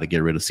that you got to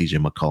get rid of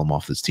CJ McCollum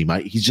off this team.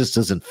 He just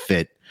doesn't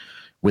fit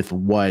with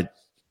what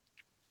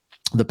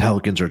the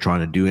Pelicans are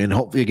trying to do. And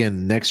hopefully,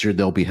 again, next year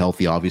they'll be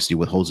healthy, obviously,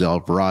 with Jose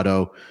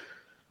Alvarado.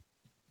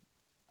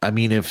 I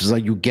mean, if it's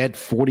like you get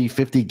 40,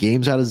 50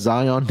 games out of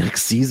Zion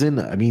next season,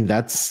 I mean,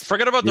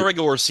 forget about the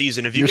regular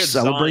season. If you get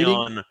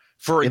Zion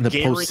for in the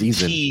guaranteed,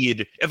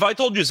 postseason. If I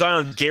told you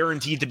Zion's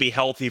guaranteed to be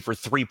healthy for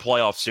 3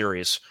 playoff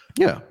series,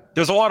 yeah,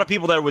 there's a lot of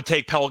people that would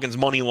take Pelicans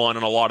money line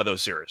in a lot of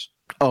those series.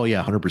 Oh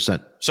yeah,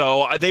 100%.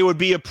 So they would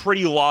be a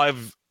pretty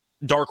live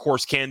dark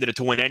horse candidate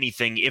to win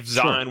anything if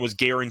Zion was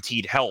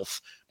guaranteed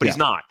health, but he's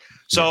not.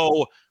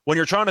 So when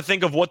you're trying to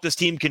think of what this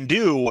team can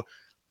do,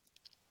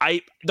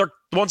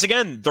 once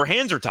again, their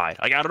hands are tied.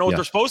 Like, I don't know what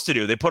they're supposed to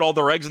do. They put all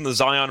their eggs in the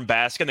Zion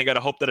basket, and they got to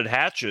hope that it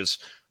hatches.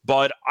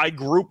 But I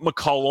group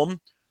McCollum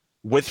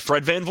with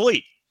Fred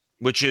VanVleet,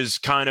 which is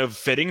kind of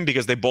fitting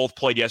because they both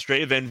played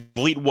yesterday.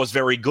 VanVleet was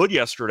very good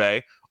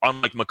yesterday,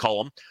 unlike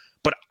McCollum.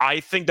 But I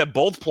think that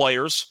both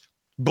players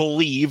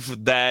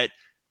believe that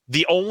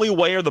the only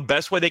way or the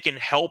best way they can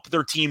help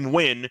their team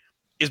win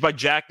is by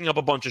jacking up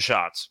a bunch of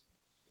shots.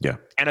 Yeah.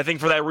 And I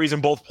think for that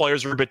reason, both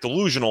players are a bit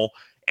delusional.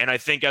 And I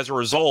think as a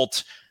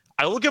result,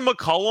 I look at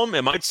McCollum,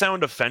 it might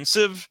sound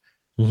offensive.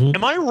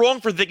 Am I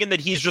wrong for thinking that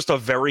he's just a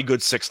very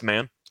good sixth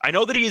man? I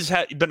know that he's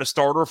been a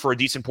starter for a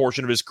decent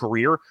portion of his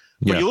career,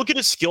 but you look at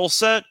his skill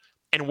set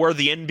and where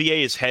the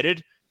NBA is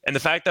headed, and the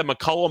fact that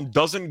McCollum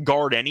doesn't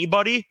guard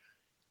anybody,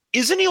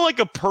 isn't he like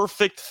a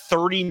perfect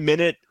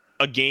 30-minute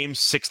a game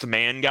sixth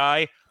man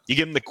guy? You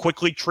give him the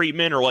quickly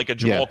treatment or like a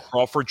Jamal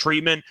Crawford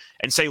treatment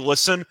and say,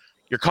 listen,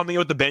 you're coming in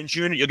with the bench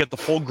unit, you'll get the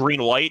full green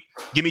light,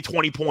 give me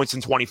 20 points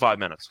in 25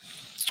 minutes.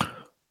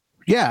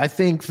 Yeah, I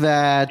think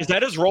that is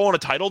that his role on a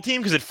title team,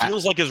 because it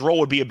feels like his role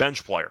would be a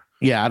bench player.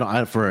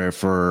 Yeah,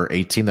 for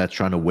a team that's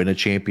trying to win a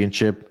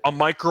championship, a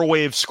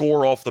microwave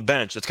score off the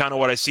bench. That's kind of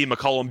what I see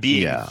McCollum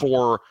being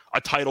for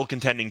a title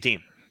contending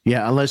team.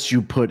 Yeah, unless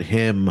you put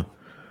him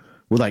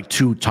with like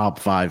 2 top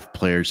 5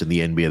 players in the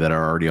NBA that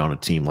are already on a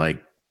team.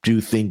 Like, do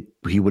you think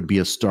he would be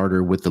a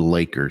starter with the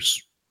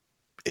Lakers?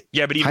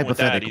 Yeah, but even with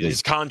that,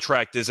 his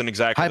contract isn't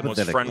exactly the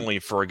most friendly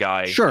for a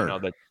guy. Sure.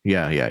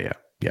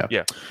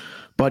 Yeah.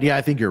 But yeah,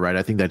 I think you're right.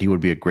 I think that he would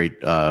be a great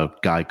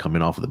guy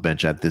coming off of the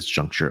bench at this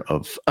juncture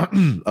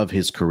of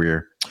his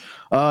career.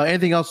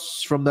 Anything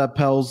else from the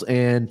Pels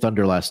and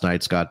Thunder last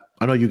night, Scott?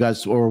 I know you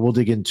guys, or we'll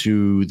dig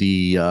into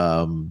the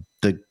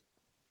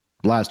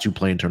last 2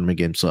 playing tournament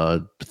games. I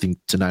think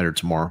tonight or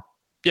tomorrow.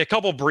 Yeah, a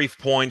couple brief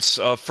points.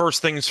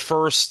 First things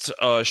first,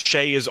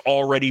 Shea is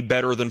already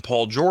better than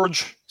Paul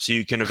George, so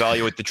you can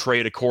evaluate the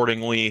trade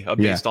accordingly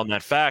based on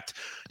that fact.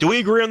 Do we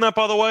agree on that,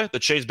 by the way,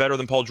 that Shea's better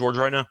than Paul George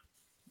right now?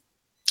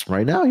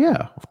 Right now,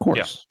 yeah, of course.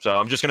 Yeah, so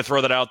I'm just going to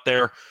throw that out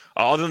there.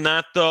 Other than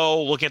that,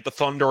 though, looking at the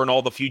Thunder and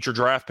all the future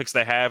draft picks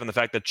they have and the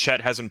fact that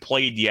Chet hasn't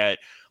played yet,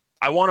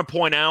 I want to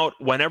point out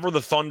whenever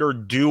the Thunder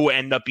do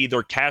end up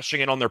either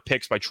cashing in on their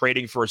picks by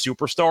trading for a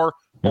superstar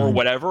or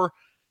whatever,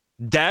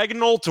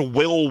 Daigneault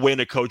will win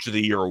a Coach of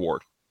the Year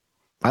award.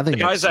 I think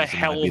the guy's a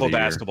hell of a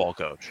basketball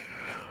coach.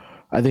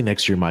 I think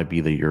next year might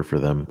be the year for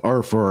them,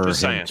 or for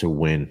him to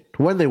win.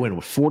 When they win,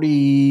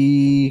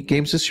 40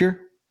 games this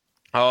year?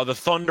 The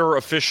Thunder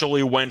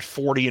officially went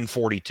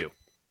 40-42.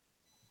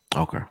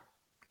 Okay.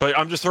 But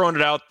I'm just throwing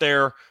it out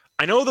there.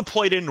 I know the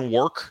play didn't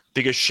work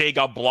because Shea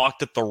got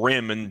blocked at the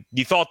rim, and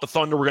you thought the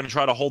Thunder were going to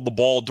try to hold the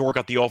ball. Dort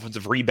got the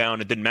offensive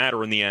rebound. It didn't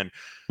matter in the end.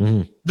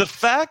 The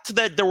fact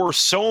that there were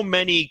so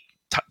many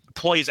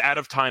plays out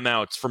of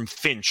timeouts from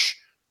Finch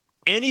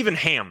and even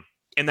Ham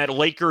in that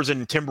Lakers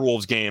and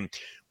Timberwolves game,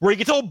 where you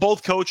could tell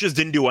both coaches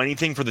didn't do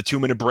anything for the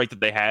 2-minute break that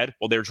they had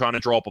while they were trying to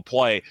draw up a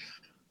play.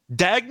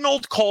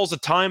 Daigneault calls a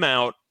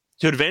timeout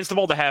to advance the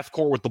ball to half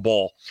court with the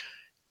ball.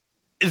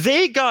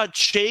 They got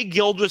Shea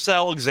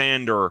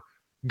Gilgeous-Alexander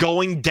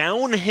going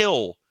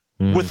downhill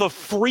with a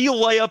free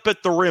layup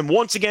at the rim.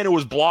 Once again, it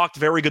was blocked.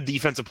 Very good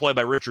defensive play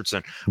by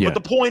Richardson. Yeah. But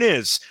the point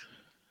is,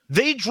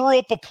 they drew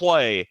up a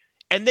play,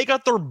 and they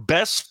got their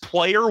best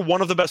player,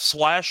 one of the best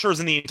slashers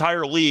in the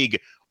entire league,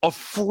 a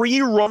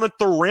free run at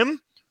the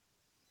rim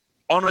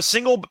on a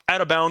single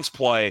out-of-bounds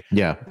play.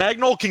 Yeah.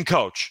 Daigneault can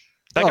coach.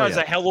 That guy's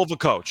a hell of a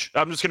coach.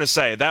 I'm just going to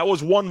say, that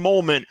was one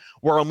moment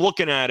where I'm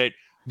looking at it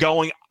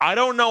going, I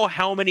don't know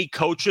how many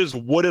coaches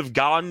would have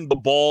gotten the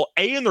ball,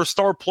 A, in their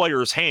star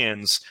players'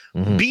 hands,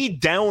 B,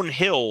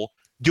 downhill,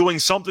 doing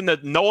something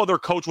that no other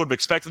coach would have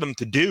expected them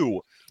to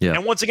do. Yeah.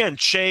 And once again,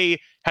 Shea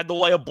had the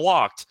layup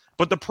blocked.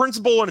 But the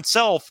principle in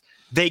itself,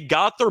 they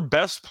got their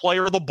best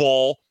player the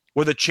ball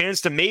with a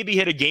chance to maybe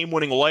hit a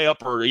game-winning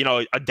layup or,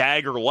 a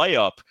dagger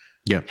layup.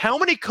 Yeah. How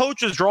many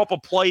coaches draw up a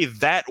play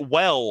that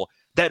well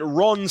that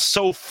runs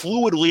so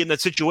fluidly in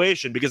that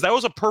situation? Because that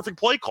was a perfect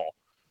play call.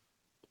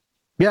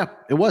 Yeah,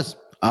 it was.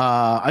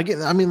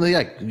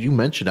 You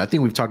mentioned, I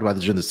think we've talked about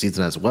this during the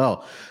season as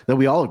well, that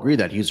we all agree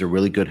that he's a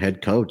really good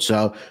head coach.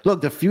 So,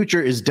 look, the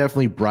future is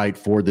definitely bright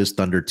for this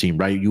Thunder team,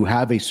 right? You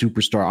have a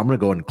superstar. I'm going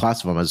to go and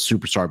classify him as a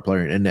superstar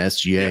player in the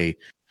SGA. Yeah.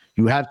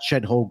 You have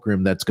Chet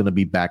Holmgren that's going to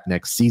be back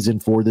next season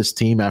for this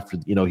team after,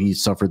 he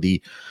suffered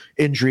the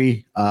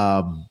injury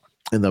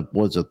in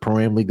the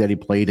Pro-Am League that he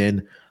played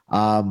in.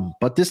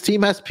 But this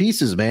team has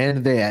pieces,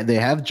 man. They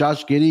have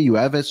Josh Giddey. You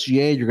have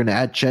SGA. You're going to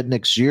add Chet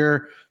next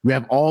year. We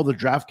have all the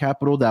draft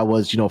capital that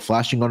was,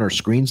 flashing on our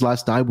screens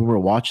last night when we were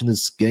watching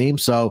this game.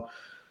 So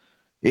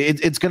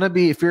it's going to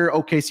be, if you're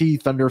an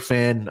OKC Thunder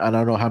fan, I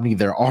don't know how many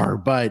there are,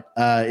 but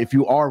if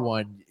you are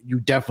one, you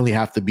definitely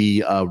have to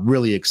be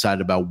really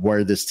excited about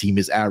where this team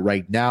is at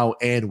right now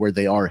and where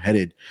they are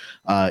headed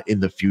in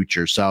the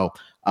future. So,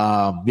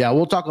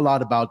 we'll talk a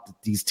lot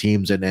about these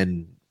teams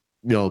and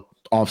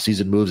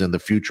offseason moves in the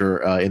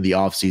future in the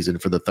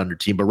offseason for the Thunder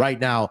team. But right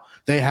now,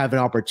 they have an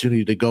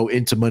opportunity to go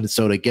into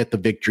Minnesota, get the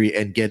victory,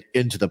 and get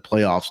into the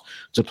playoffs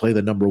to play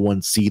the number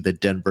 1 seed, the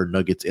Denver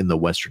Nuggets, in the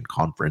Western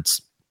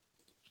Conference.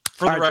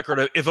 For the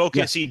record, if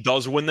OKC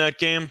does win that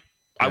game,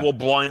 I will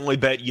blindly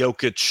bet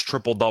Jokic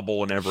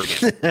triple-double in every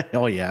game.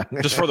 Oh, yeah.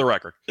 Just for the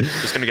record.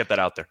 Just going to get that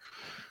out there.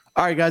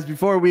 All right, guys,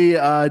 before we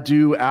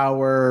do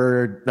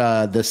our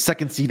the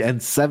 2nd seed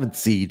and 7th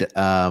seed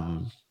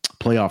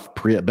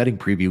playoff betting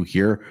preview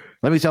here,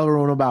 let me tell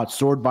everyone about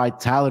Sword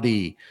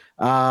Vitality.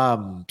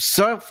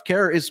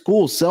 Self-care is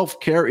cool.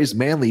 Self-care is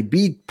manly.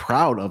 Be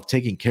proud of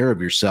taking care of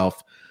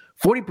yourself.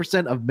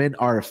 40% of men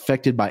are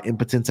affected by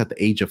impotence at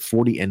the age of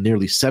 40, and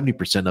nearly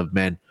 70% of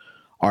men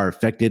are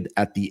affected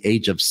at the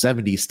age of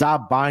 70.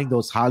 Stop buying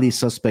those highly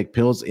suspect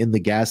pills in the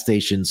gas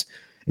stations,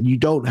 and you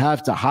don't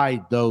have to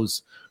hide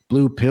those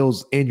blue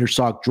pills in your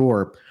sock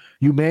drawer.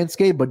 You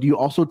manscape, but you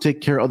also take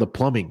care of the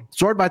plumbing.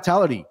 Sword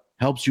Vitality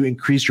helps you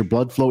increase your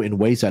blood flow in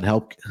ways that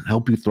help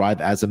you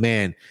thrive as a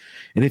man.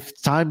 And if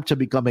it's time to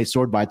become a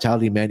Sword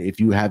Vitality man, if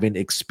you haven't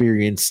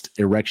experienced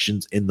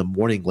erections in the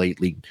morning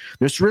lately,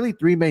 there's really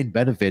 3 main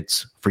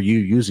benefits for you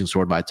using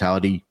Sword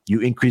Vitality.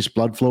 You increase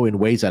blood flow in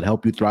ways that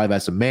help you thrive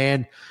as a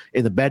man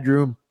in the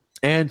bedroom,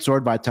 and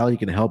Sword Vitality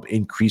can help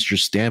increase your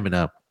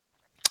stamina.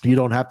 You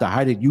don't have to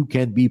hide it. You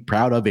can be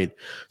proud of it.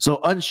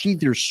 So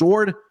unsheath your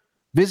sword.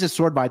 Visit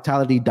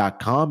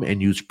swordvitality.com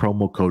and use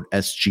promo code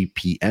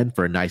SGPN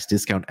for a nice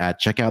discount at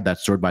checkout.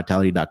 That's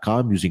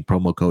swordvitality.com using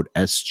promo code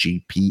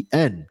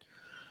SGPN.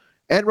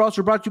 And we're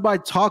also brought to you by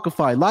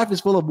Talkify. Life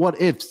is full of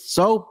what ifs.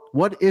 So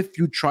what if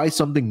you try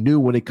something new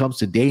when it comes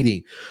to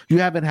dating? You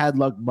haven't had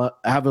luck,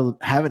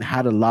 haven't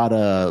had a lot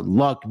of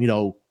luck,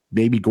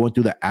 maybe going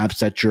through the apps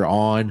that you're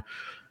on,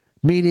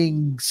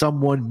 meeting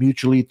someone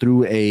mutually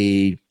through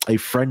a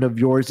friend of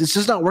yours. It's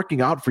just not working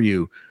out for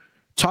you.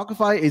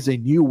 Talkify is a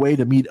new way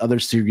to meet other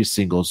serious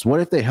singles. What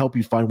if they help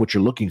you find what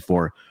you're looking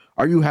for?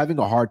 Are you having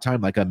a hard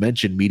time, like I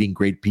mentioned, meeting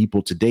great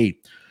people to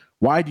date?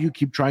 Why do you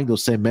keep trying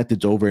those same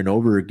methods over and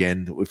over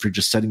again if you're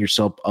just setting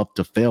yourself up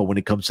to fail when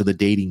it comes to the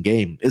dating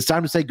game? It's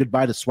time to say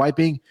goodbye to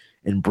swiping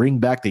and bring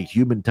back the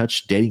human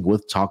touch dating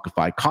with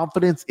Talkify.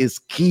 Confidence is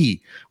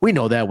key. We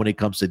know that when it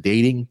comes to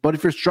dating, but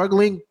if you're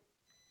struggling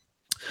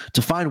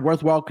to find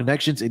worthwhile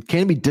connections, it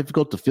can be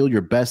difficult to feel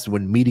your best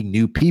when meeting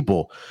new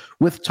people.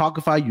 With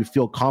Talkify, you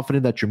feel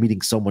confident that you're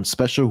meeting someone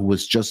special who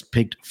was just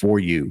picked for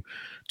you.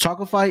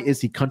 Talkify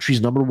is the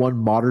country's #1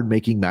 modern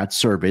making match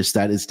service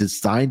that is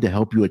designed to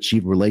help you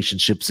achieve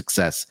relationship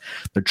success.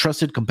 The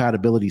trusted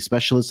compatibility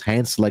specialist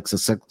hand selects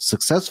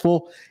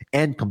successful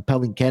and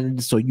compelling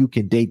candidates so you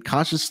can date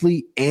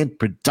consciously and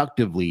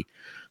productively.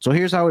 So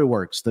here's how it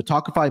works. The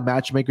Talkify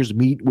matchmakers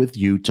meet with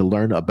you to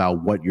learn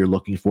about what you're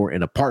looking for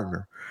in a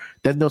partner.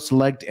 Then they'll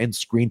select and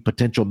screen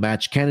potential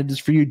match candidates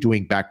for you,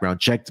 doing background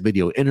checks,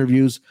 video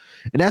interviews,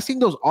 and asking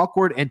those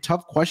awkward and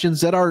tough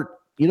questions that are,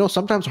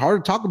 sometimes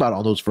hard to talk about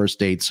on those first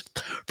dates.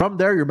 From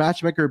there, your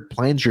matchmaker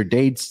plans your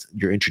dates,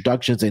 your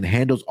introductions, and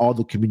handles all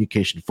the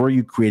communication for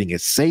you, creating a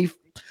safe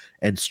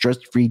and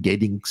stress-free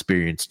dating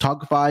experience.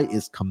 Talkify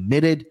is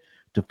committed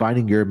to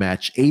finding your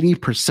match.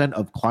 80%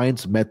 of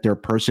clients met their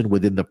person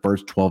within the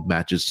first 12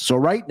 matches. So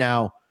right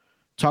now,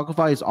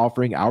 Talkify is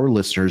offering our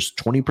listeners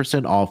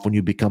 20% off when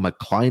you become a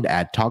client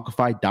at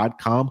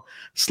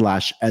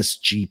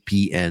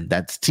Talkify.com/SGPN.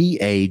 That's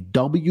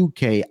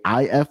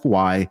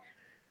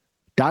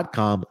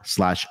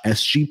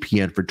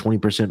TAWKIFY.com/SGPN for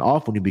 20%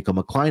 off when you become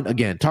a client.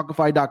 Again,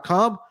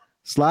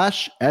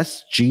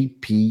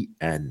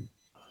 Talkify.com/SGPN.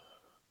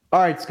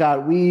 All right,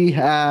 Scott, we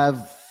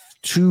have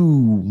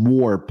 2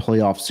 more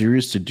playoff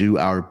series to do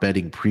our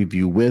betting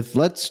preview with.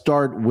 Let's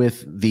start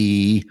with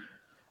the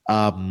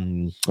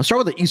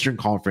Eastern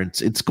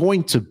Conference. It's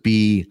going to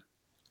be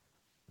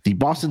the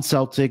Boston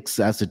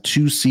Celtics as a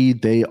 2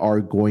 seed. They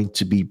are going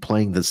to be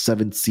playing the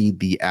 7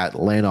 seed, the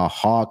Atlanta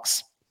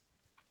Hawks.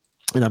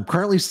 And I'm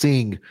currently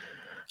seeing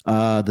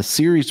the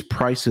series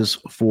prices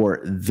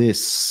for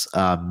this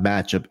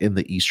matchup in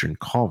the Eastern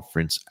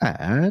Conference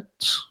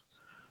at,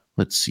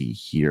 let's see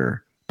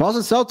here,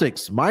 Boston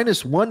Celtics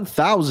minus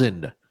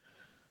 1,000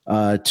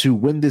 to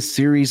win this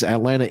series.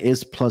 Atlanta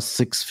is plus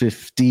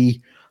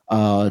 650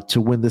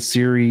 to win the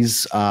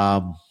series.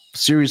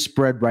 Series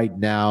spread right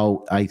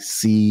now, I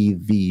see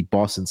the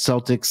Boston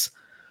Celtics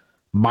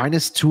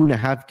minus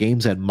 2.5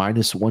 games at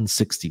minus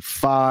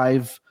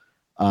 165.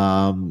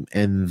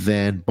 And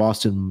then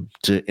Boston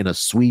in a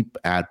sweep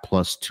at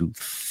plus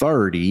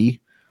 230.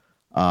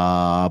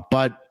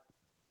 But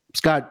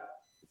Scott,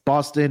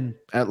 Boston,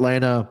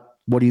 Atlanta,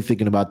 what are you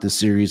thinking about this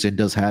series? And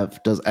does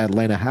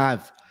Atlanta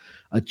have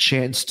a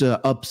chance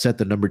to upset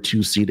the number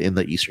 2 seed in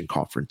the Eastern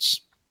Conference?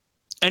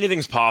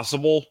 Anything's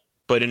possible,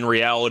 but in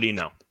reality,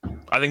 no.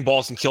 I think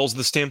Boston kills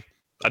this team.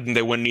 I think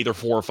they win either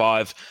 4 or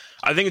 5.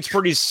 I think it's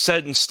pretty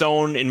set in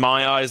stone in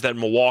my eyes that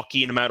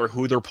Milwaukee, no matter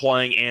who they're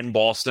playing, and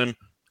Boston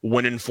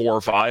win in 4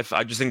 or 5.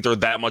 I just think they're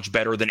that much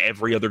better than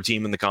every other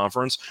team in the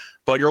conference.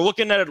 But you're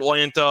looking at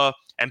Atlanta,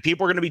 and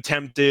people are going to be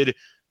tempted.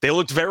 They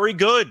looked very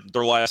good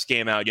their last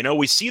game out.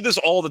 We see this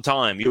all the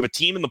time. You have a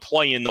team in the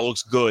play-in that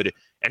looks good,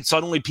 and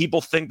suddenly people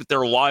think that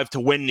they're live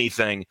to win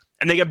anything,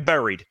 and they get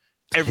buried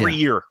every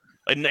year.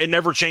 And it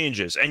never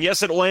changes. And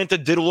yes, Atlanta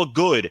did look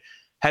good.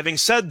 Having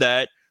said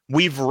that,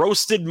 we've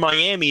roasted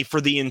Miami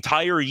for the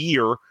entire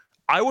year.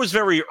 I was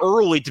very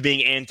early to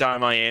being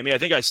anti-Miami. I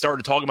think I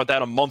started talking about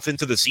that a month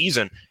into the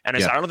season, and I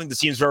said, I don't think the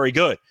team's very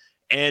good.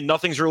 And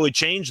nothing's really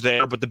changed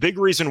there. But the big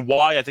reason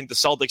why I think the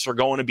Celtics are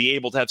going to be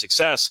able to have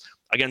success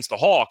against the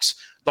Hawks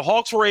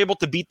were able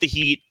to beat the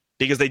Heat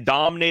because they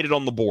dominated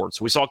on the board.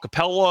 So we saw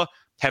Capella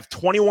have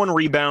 21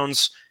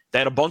 rebounds. They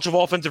had a bunch of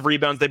offensive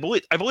rebounds. I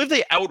believe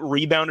they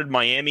out-rebounded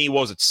Miami,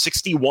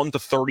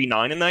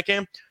 61-39 in that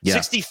game? Yeah.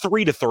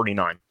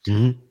 63-39.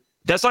 Mm-hmm.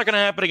 That's not going to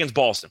happen against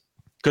Boston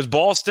because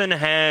Boston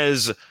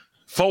has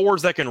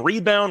forwards that can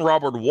rebound.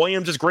 Robert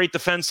Williams is great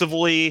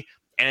defensively,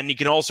 and he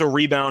can also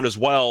rebound as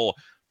well.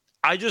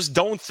 I just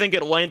don't think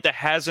Atlanta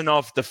has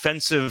enough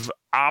defensive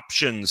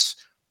options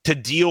to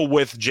deal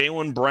with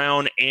Jaylen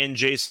Brown and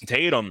Jason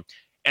Tatum.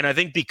 And I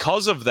think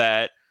because of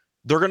that,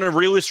 they're going to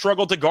really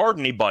struggle to guard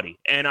anybody.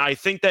 And I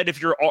think that if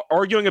you're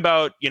arguing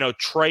about,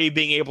 Trey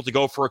being able to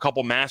go for a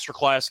couple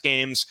masterclass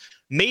games,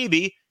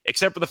 maybe,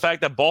 except for the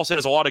fact that Boston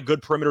has a lot of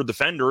good perimeter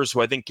defenders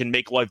who I think can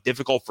make life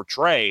difficult for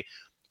Trey.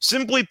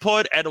 Simply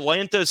put,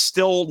 Atlanta is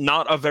still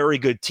not a very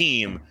good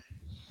team.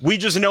 We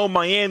just know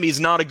Miami's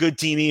not a good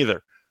team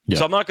either. Yeah.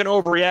 So I'm not going to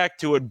overreact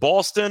to it.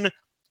 Boston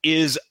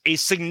is a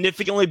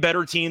significantly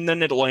better team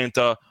than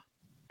Atlanta.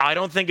 I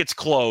don't think it's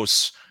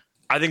close.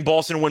 I think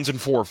Boston wins in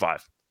 4 or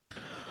 5.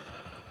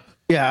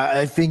 Yeah,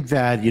 I think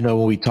that,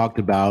 when we talked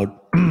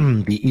about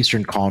the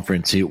Eastern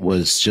Conference, it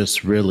was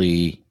just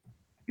really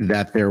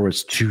that there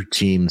was 2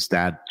 teams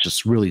that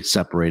just really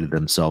separated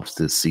themselves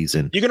this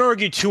season. You can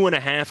argue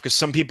 2.5 because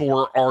some people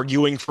were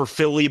arguing for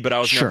Philly, but I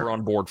was never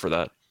on board for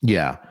that.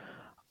 Yeah.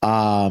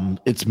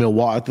 It's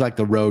Milwaukee. I feel like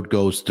the road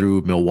goes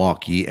through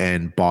Milwaukee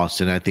and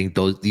Boston. I think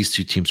these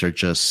two teams are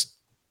just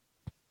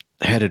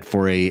headed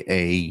for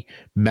a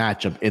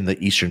matchup in the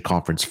Eastern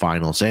Conference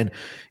Finals. And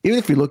even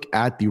if you look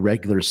at the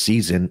regular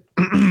season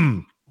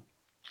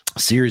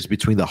series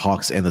between the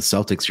Hawks and the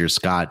Celtics here,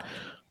 Scott,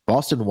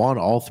 Boston won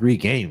all 3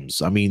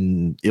 games. I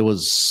mean, it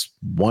was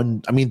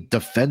one. I mean,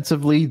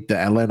 defensively, the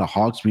Atlanta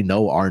Hawks we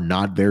know are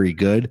not very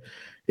good.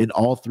 In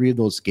all 3 of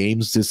those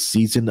games this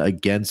season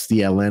against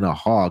the Atlanta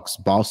Hawks,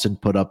 Boston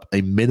put up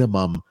a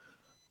minimum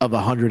of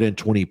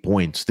 120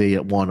 points. They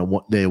won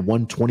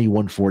 120,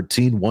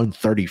 114,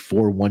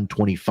 134,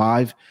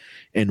 125,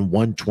 and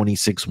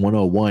 126,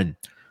 101.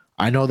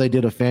 I know they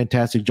did a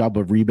fantastic job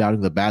of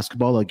rebounding the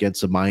basketball against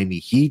the Miami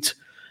Heat,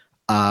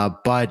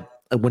 but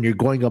when you're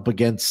going up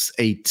against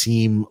a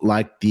team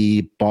like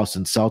the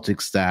Boston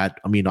Celtics that,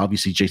 I mean,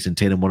 obviously Jason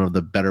Tatum, one of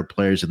the better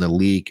players in the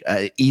league,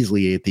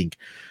 easily, I think,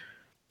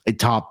 a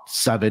top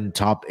 7,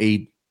 top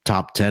 8,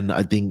 top 10,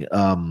 I think,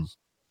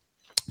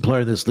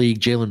 player in this league,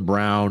 Jaylen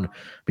Brown. I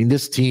mean,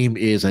 this team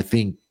is, I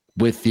think,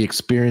 with the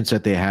experience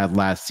that they had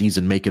last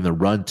season, making the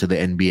run to the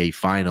NBA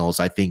Finals,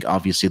 I think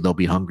obviously they'll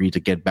be hungry to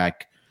get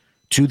back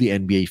to the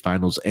NBA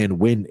Finals and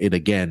win it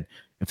again.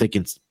 If they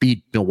can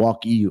beat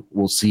Milwaukee,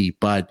 we'll see.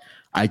 But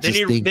I just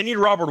think they need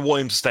Robert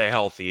Williams to stay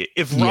healthy.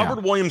 If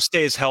Robert Williams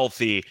stays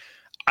healthy,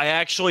 I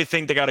actually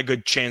think they got a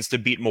good chance to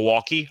beat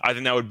Milwaukee. I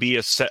think that would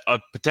be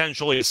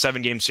potentially a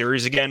 7-game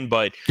series again.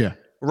 But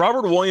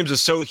Robert Williams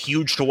is so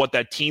huge to what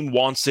that team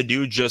wants to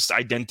do, just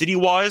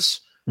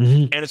identity-wise.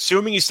 Mm-hmm. And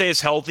assuming he stays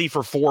healthy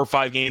for 4 or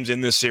 5 games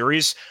in this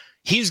series,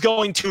 he's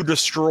going to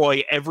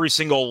destroy every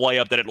single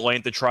layup that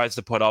Atlanta tries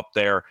to put up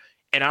there.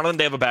 And I don't think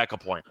they have a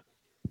backup plan.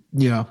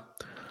 Yeah.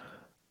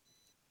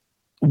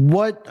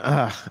 What?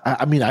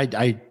 I mean,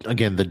 I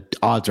again, the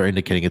odds are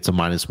indicating it's a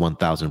minus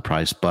 1,000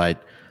 price,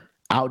 but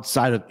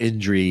outside of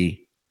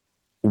injury,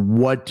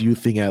 what do you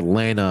think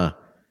Atlanta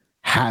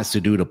has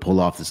to do to pull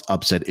off this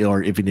upset,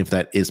 or even if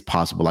that is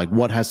possible? Like,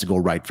 what has to go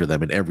right for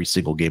them in every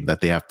single game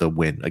that they have to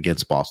win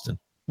against Boston?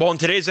 Well, in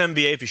today's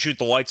NBA, if you shoot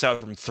the lights out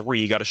from 3,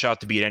 you got a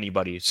shot to beat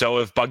anybody. So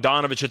if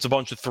Bogdanovich hits a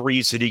bunch of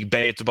 3s, Saddiq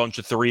Bey hits a bunch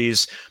of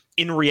 3s.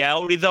 In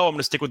reality, though, I'm going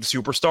to stick with the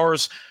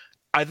superstars.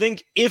 I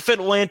think if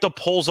Atlanta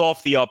pulls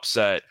off the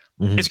upset,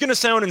 it's going to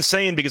sound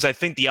insane because I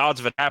think the odds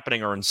of it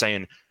happening are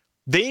insane.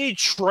 They need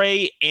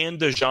Trae and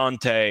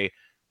DeJounte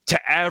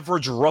to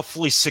average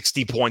roughly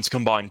 60 points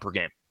combined per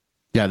game.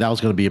 Yeah, that was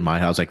going to be in my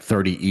house, like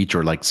 30 each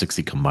or like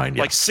 60 combined.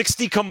 Yeah. Like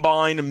 60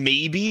 combined,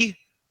 maybe.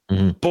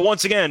 Mm-hmm. But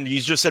once again, you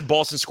just said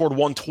Boston scored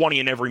 120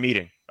 in every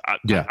meeting. I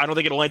don't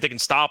think Atlanta can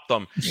stop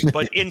them.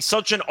 But in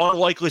such an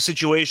unlikely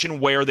situation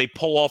where they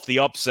pull off the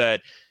upset,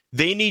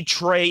 they need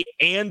Trae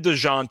and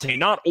DeJounte,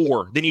 not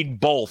or. They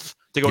need both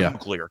to go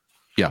nuclear.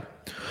 Yeah.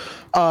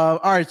 All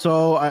right,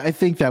 so I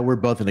think that we're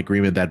both in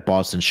agreement that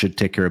Boston should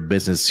take care of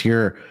business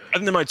here. I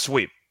think they might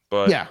sweep,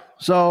 but yeah.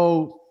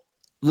 So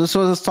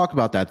let's talk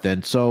about that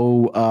then.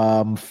 So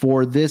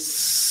for the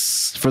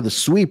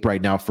sweep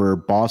right now for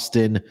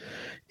Boston,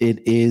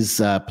 it is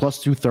plus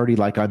 230,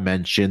 like I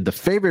mentioned. The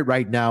favorite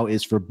right now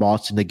is for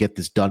Boston to get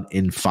this done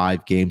in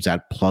 5 games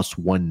at plus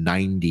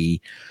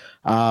 190.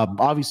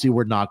 Obviously,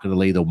 we're not going to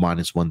lay the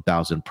minus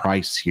 1,000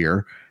 price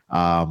here,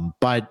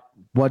 but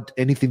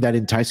anything that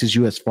entices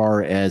you as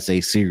far as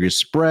a serious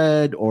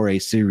spread or a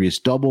serious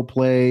double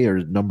play or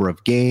number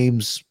of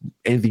games,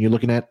 anything you're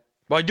looking at?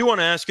 Well, I do want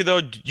to ask you,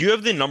 though, do you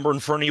have the number in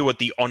front of you what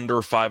the under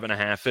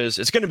 5.5 is?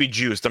 It's going to be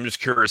juiced. I'm just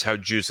curious how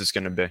juiced it's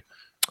going to be.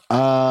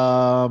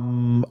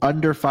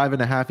 Under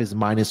 5.5 is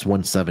minus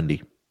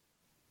 170.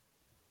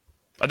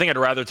 I think I'd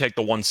rather take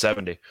the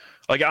 170.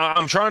 Like,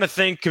 I'm trying to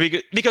think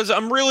because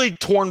I'm really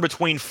torn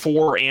between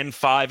 4 and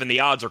 5, and the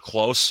odds are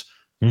close.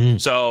 Mm-hmm.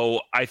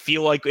 So I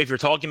feel like if you're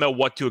talking about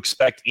what to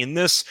expect in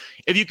this,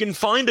 if you can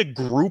find a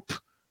group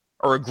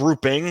or a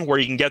grouping where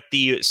you can get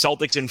the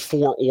Celtics in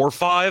 4 or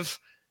 5,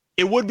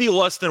 it would be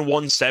less than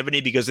 170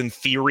 because in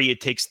theory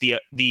it takes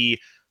the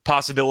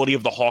possibility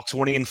of the Hawks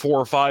winning in 4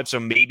 or 5. So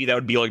maybe that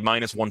would be like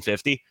minus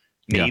 150.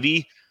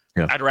 Maybe.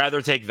 Yeah. I'd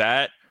rather take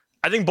that.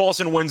 I think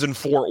Boston wins in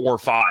 4 or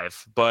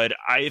 5, but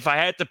if I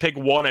had to pick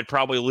one, I'd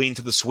probably lean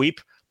to the sweep.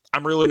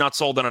 I'm really not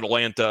sold on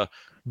Atlanta,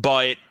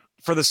 but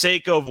for the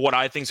sake of what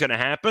I think is going to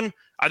happen,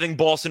 I think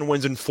Boston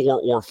wins in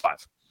 4 or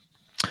 5.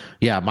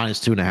 Yeah,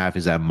 minus 2.5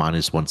 is at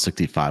minus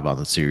 165 on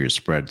the series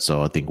spread.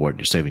 So I think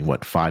you're saving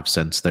 5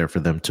 cents there for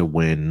them to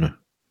win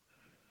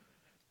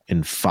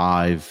in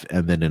 5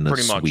 and then in a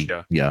sweep.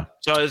 Much, yeah.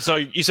 So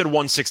you said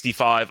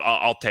 165.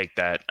 I'll take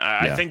that.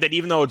 I think that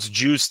even though it's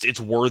juiced, it's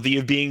worthy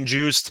of being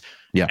juiced.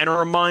 Yeah. And a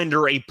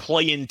reminder, a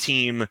play-in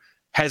team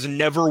has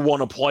never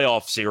won a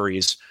playoff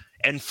series.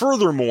 And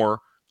furthermore,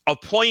 a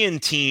play-in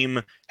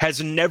team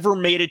has never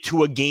made it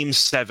to a game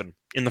 7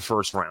 in the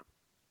first round.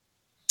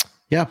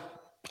 Yeah.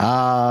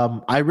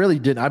 I really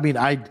didn't. I mean,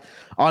 I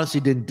honestly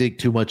didn't dig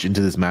too much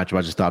into this matchup.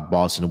 I just thought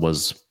Boston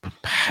was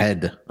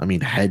head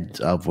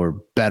of or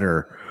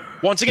better.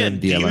 Once again,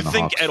 do you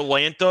think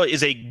Atlanta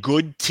is a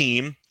good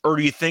team, or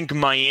do you think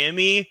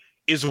Miami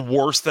is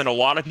worse than a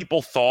lot of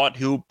people thought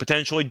who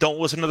potentially don't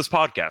listen to this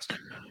podcast?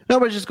 No,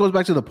 but it just goes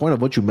back to the point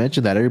of what you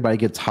mentioned, that everybody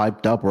gets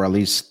hyped up, or at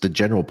least the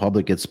general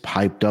public gets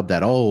hyped up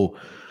that, oh,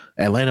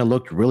 Atlanta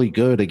looked really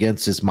good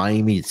against this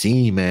Miami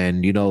team.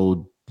 And,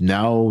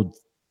 now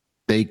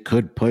they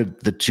could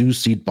put the 2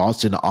 seed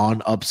Boston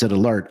on upset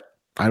alert.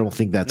 I don't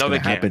think that's going to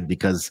happen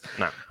because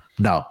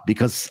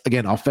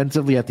again,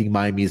 offensively, I think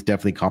Miami is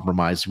definitely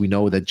compromised. We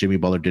know that Jimmy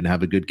Butler didn't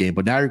have a good game,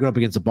 but now you're going up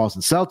against the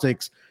Boston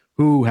Celtics,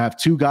 who have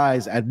 2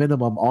 guys at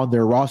minimum on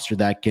their roster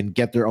that can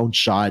get their own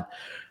shot.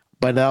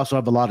 But they also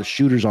have a lot of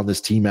shooters on this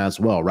team as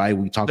well, right?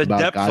 We talked about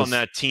the depth guys on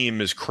that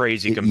team is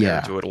crazy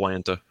compared to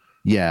Atlanta.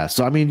 Yeah.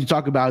 So, I mean, you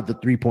talk about the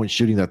 3-point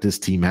shooting that this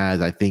team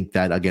has. I think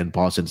that, again,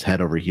 Boston's head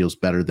over heels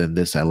better than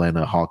this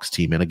Atlanta Hawks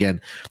team. And again,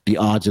 the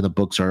odds in the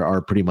books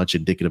are pretty much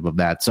indicative of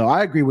that. So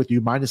I agree with you.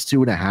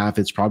 -2.5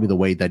 is probably the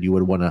way that you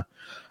would want to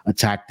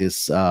attack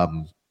this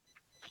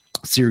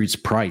series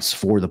price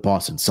for the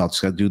Boston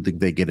Celtics. I do think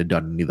they get it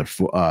done in either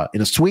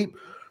in a sweep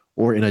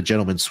or in a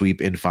gentleman's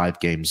sweep in 5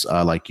 games,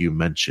 like you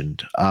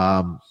mentioned.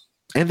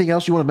 Anything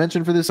else you want to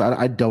mention for this?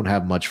 I don't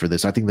have much for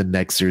this. I think the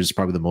next series is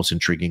probably the most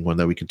intriguing one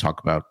that we can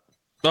talk about.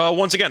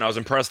 Once again, I was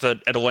impressed that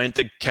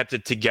Atlanta kept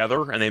it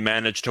together and they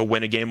managed to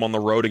win a game on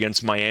the road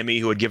against Miami,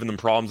 who had given them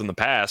problems in the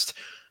past.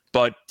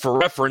 But for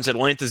reference,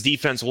 Atlanta's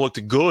defense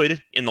looked good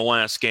in the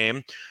last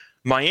game.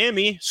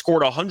 Miami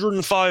scored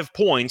 105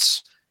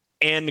 points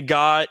and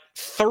got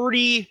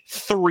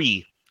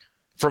 33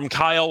 from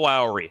Kyle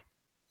Lowry.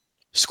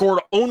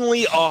 Scored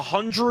only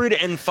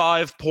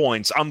 105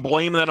 points. I'm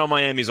blaming that on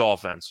Miami's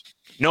offense.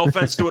 No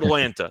offense to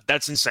Atlanta.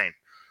 That's insane.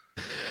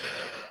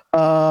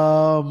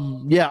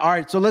 Yeah. All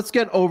right. So let's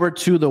get over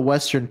to the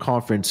Western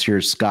Conference here,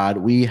 Scott.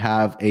 We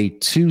have a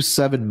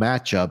 2-7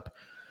 matchup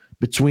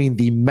between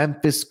the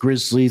Memphis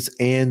Grizzlies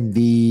and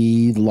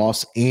the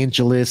Los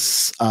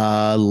Angeles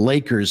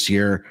Lakers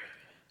here.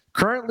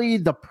 Currently,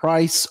 the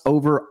price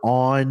over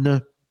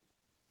on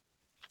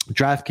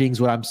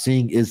DraftKings, what I'm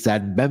seeing is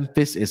that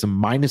Memphis is a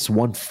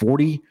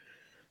 -140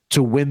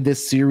 to win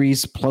this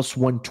series,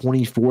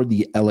 +120 for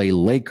the LA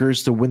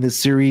Lakers to win this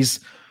series.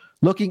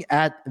 Looking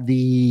at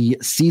the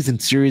season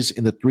series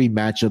in the 3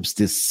 matchups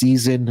this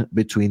season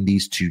between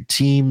these 2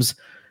 teams,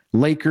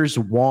 Lakers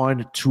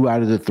won 2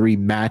 out of the 3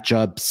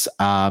 matchups.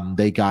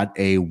 They got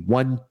a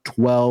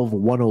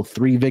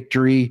 112-103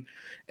 victory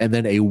and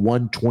then a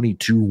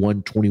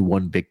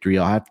 122-121 victory.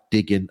 I'll have to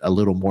dig in a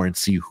little more and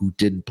see who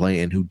didn't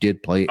play and who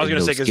did play. I was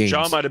going to say, because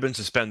John might have been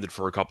suspended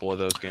for a couple of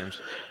those games.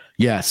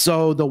 Yeah,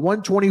 so the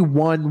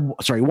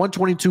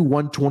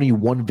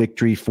 122-121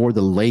 victory for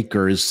the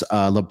Lakers.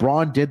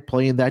 LeBron did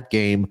play in that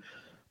game,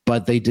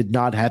 but they did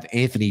not have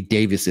Anthony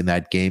Davis in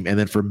that game. And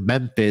then for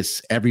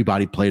Memphis,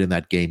 everybody played in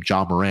that game.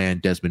 John Moran,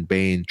 Desmond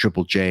Bane,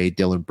 Triple J,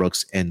 Dillon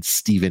Brooks, and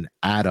Steven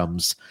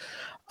Adams.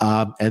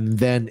 And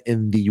then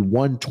in the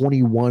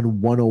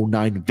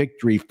 121-109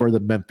 victory for the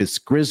Memphis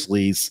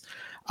Grizzlies,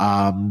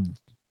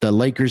 the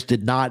Lakers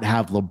did not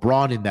have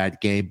LeBron in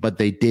that game, but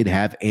they did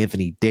have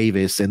Anthony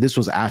Davis. And this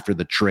was after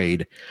the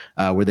trade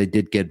where they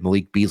did get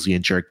Malik Beasley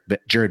and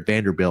Jared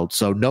Vanderbilt.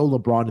 So no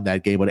LeBron in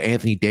that game, but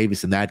Anthony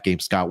Davis in that game,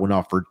 Scott, went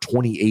off for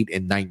 28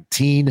 and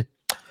 19.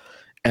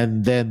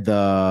 And then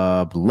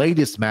the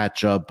latest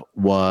matchup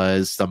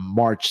was the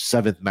March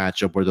 7th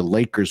matchup where the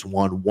Lakers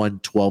won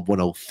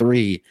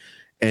 112-103.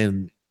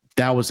 And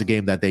that was a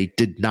game that they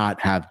did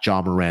not have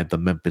John Morant, the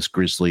Memphis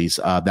Grizzlies.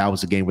 That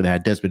was a game where they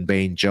had Desmond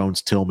Bane,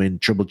 Jones, Tillman,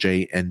 Triple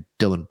J, and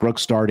Dillon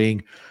Brooks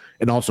starting,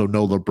 and also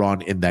no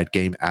LeBron in that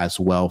game as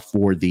well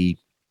for the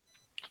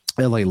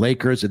LA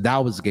Lakers. And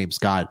that was a game,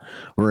 Scott,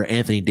 where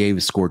Anthony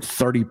Davis scored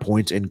 30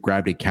 points and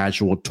grabbed a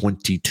casual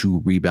 22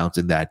 rebounds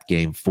in that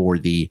game for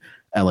the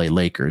LA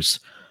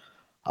Lakers.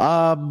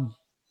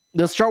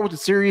 Let's start with the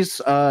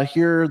series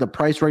here. The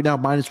price right now,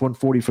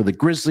 -140 for the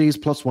Grizzlies,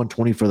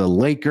 +120 for the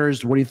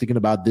Lakers. What are you thinking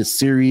about this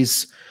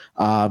series?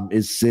 Do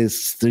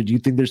you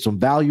think there's some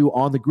value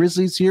on the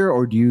Grizzlies here,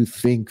 or do you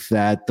think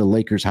that the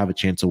Lakers have a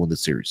chance to win the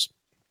series?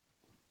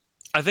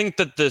 I think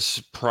that this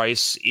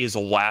price is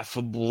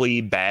laughably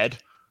bad.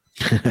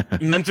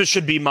 Memphis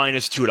should be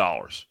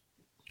 -$2,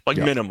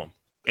 minimum,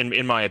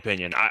 in my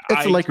opinion.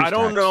 I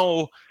don't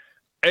know.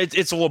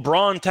 It's a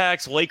LeBron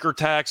tax, Laker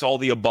tax, all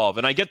the above.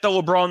 And I get the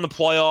LeBron in the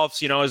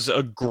playoffs, has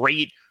a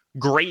great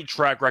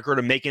track record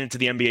of making it to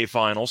the NBA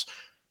Finals.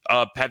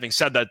 Having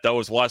said that, though,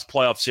 his last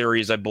playoff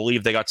series, I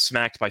believe they got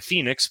smacked by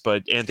Phoenix,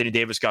 but Anthony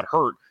Davis got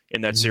hurt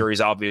in that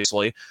series,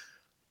 obviously.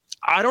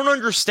 I don't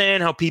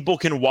understand how people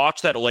can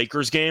watch that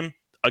Lakers game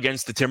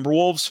against the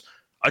Timberwolves,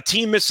 a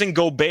team missing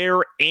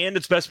Gobert and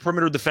its best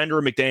perimeter defender,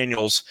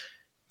 McDaniels.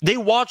 They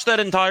watch that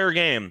entire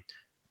game,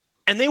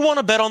 and they want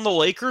to bet on the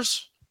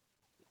Lakers.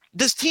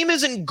 This team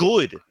isn't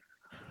good.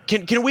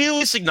 Can we at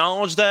least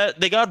acknowledge that?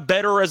 They got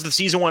better as the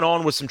season went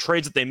on with some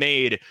trades that they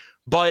made,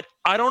 but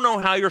I don't know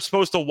how you're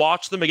supposed to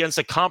watch them against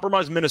a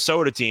compromised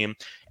Minnesota team.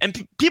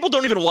 And people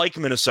don't even like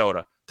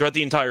Minnesota throughout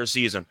the entire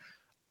season.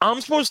 I'm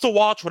supposed to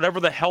watch whatever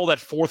the hell that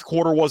fourth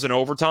quarter was in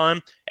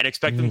overtime and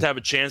expect them to have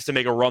a chance to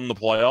make a run in the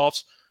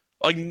playoffs.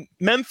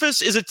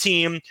 Memphis is a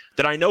team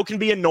that I know can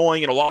be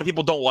annoying, and a lot of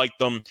people don't like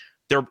them.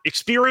 They're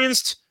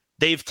experienced.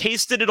 They've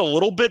tasted it a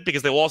little bit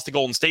because they lost to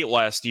Golden State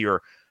last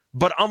year.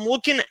 But I'm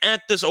looking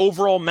at this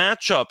overall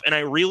matchup, and I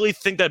really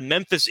think that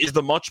Memphis is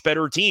the much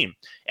better team.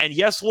 And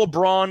yes,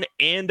 LeBron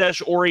and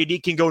or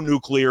AD can go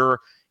nuclear.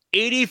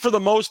 AD, for the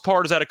most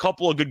part, has had a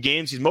couple of good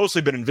games. He's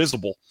mostly been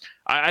invisible.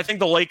 I think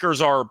the Lakers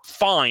are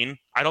fine.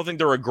 I don't think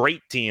they're a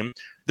great team.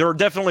 They're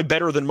definitely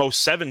better than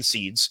most 7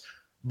 seeds.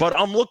 But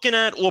I'm looking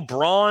at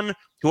LeBron,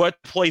 who had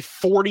to play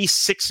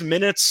 46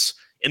 minutes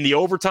in the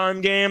overtime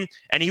game,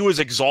 and he was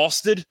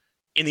exhausted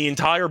in the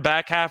entire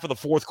back half of the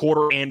fourth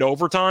quarter and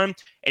overtime.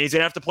 And he's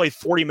going to have to play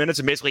 40 minutes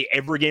in basically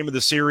every game of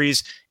the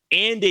series.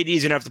 And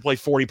AD's going to have to play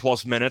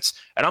 40-plus minutes.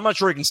 And I'm not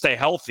sure he can stay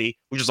healthy,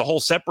 which is a whole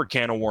separate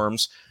can of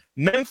worms.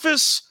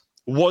 Memphis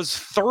was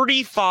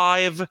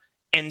 35-6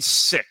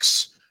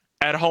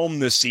 at home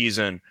this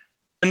season,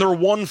 and they're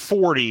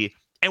 140.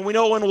 And we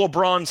know in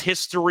LeBron's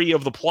history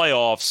of the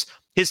playoffs,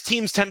 his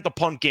teams tend to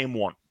punt game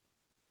 1.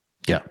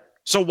 Yeah.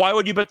 So why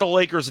would you bet the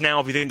Lakers now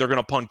if you think they're going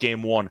to punt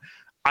game 1?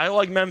 I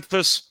like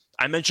Memphis.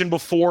 I mentioned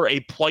before, a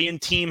play-in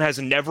team has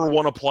never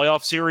won a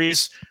playoff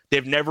series.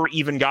 They've never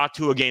even got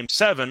to a game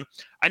 7.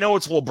 I know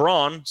it's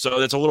LeBron,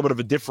 so that's a little bit of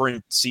a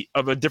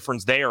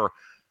difference there.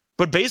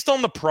 But based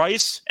on the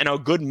price and how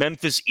good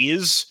Memphis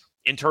is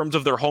in terms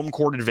of their home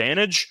court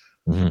advantage,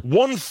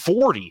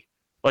 140.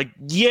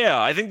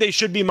 I think they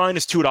should be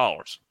minus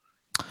 $2.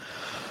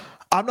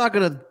 I'm not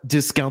going to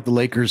discount the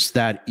Lakers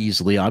that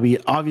easily. I mean,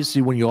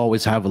 obviously, when you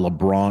always have a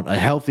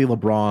healthy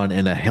LeBron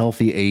and a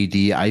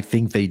healthy AD, I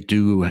think they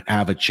do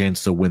have a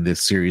chance to win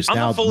this series. I'm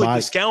not fully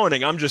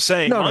discounting. I'm just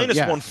saying minus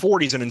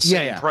 140 is an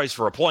insane price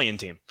for a play-in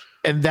team.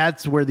 And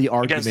that's where the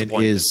argument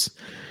is.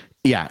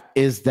 Yeah,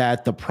 is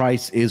that the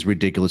price is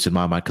ridiculous in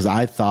my mind, because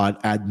I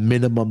thought at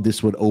minimum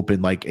this would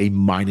open like a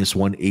minus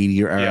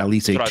 180 or at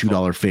least a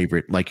 $2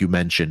 favorite, like you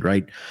mentioned,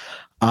 right?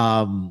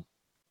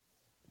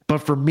 But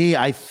for me,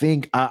 I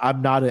think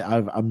I'm not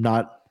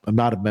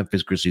a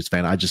Memphis Grizzlies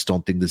fan. I just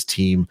don't think this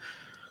team.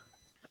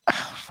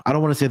 I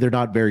don't want to say they're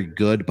not very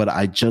good, but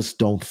I just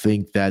don't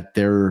think that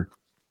there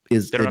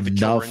is they don't enough. Have a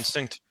killer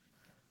instinct.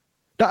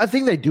 No, I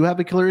think they do have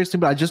a killer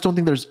instinct, but I just don't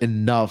think there's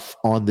enough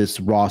on this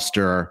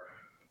roster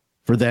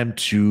for them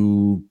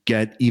to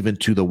get even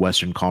to the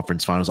Western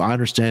Conference Finals. I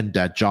understand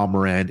that Ja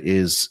Morant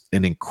is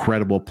an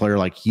incredible player.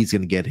 Like, he's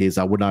going to get his.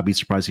 I would not be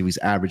surprised if he's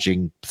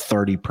averaging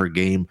 30 per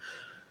game.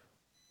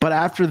 But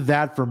after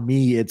that, for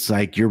me, it's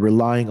like you're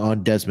relying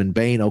on Desmond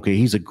Bane. Okay,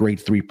 he's a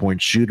great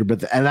 3-point shooter,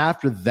 and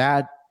after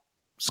that,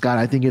 Scott,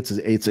 I think it's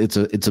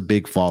a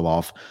big fall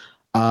off.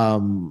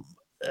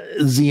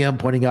 ZM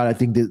pointing out, I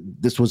think that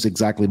this was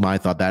exactly my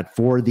thought, that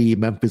for the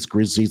Memphis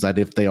Grizzlies, that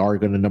if they are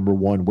going to number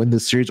one win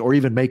this series or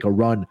even make a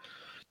run,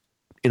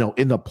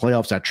 in the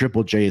playoffs, that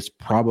Triple J is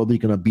probably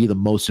going to be the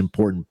most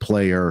important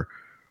player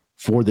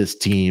for this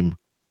team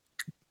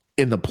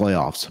in the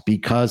playoffs,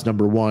 because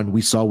number one,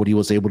 we saw what he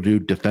was able to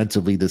do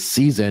defensively this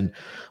season,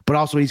 but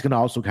also he's going to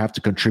also have to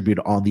contribute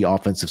on the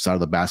offensive side of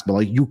the basketball.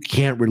 Like, you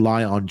can't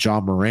rely on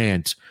Ja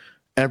Morant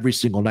every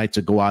single night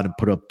to go out and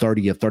put up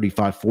 30 or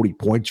 35, 40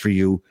 points for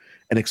you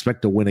and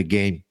expect to win a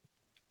game.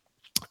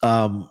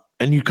 And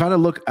you kind of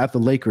look at the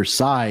Lakers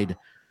side.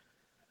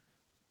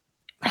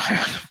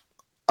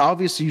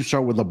 Obviously, you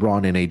start with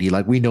LeBron and AD.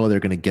 Like, we know they're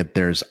going to get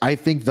theirs. I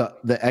think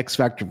the X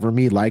factor for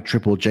me, like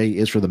Triple J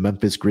is for the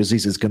Memphis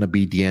Grizzlies, is going to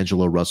be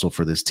D'Angelo Russell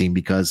for this team,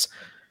 because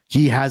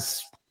he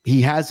has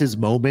his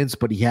moments,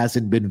 but he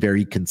hasn't been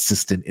very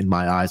consistent in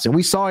my eyes. And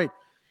we saw it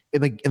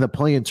in the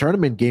play-in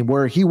tournament game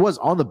where he was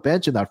on the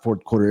bench in that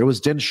fourth quarter. It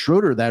was Dennis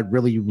Schroeder that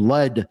really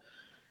led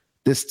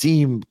this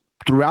team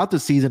throughout the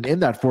season in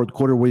that fourth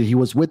quarter, where he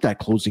was with that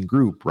closing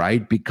group,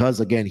 right? Because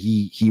again,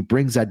 he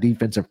brings that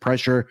defensive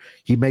pressure,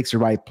 he makes the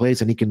right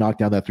plays, and he can knock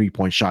down that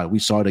 3-point shot. We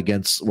saw it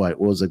against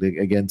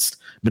against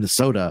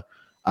Minnesota,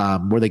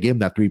 where they gave him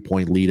that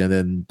 3-point lead, and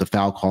then the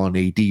foul call on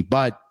AD.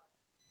 But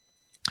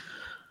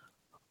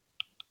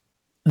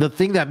the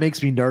thing that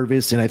makes me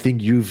nervous, and I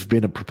think you've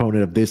been a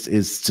proponent of this,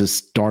 is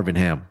just Darvin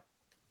Ham.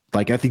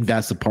 Like, I think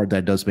that's the part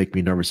that does make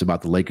me nervous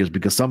about the Lakers,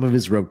 because some of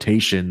his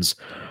rotations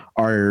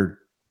are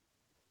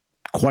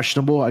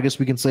questionable, I guess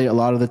we can say, a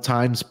lot of the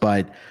times.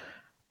 But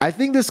I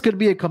think this could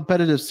be a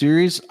competitive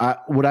series.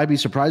 Would I be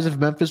surprised if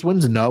Memphis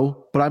wins?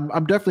 No, but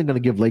I'm definitely going to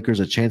give Lakers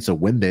a chance to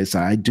win this.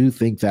 I do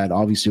think that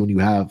obviously when you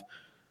have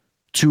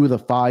two of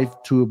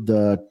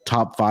the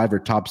top 5 or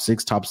top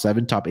 6, top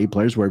 7, top 8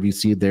 players, wherever you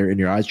see it there in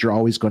your eyes, you're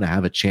always going to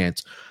have a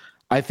chance.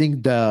 I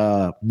think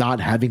the not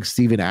having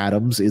Steven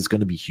Adams is going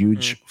to be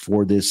huge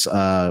for this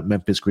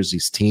Memphis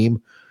Grizzlies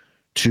team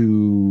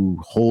to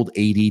hold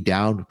AD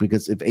down,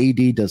 because if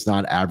AD does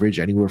not average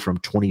anywhere from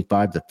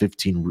 25 to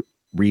 15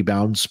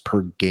 rebounds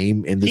per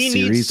game in this series,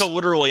 he needs to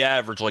literally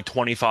average like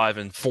 25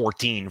 and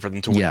 14 for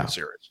them to win the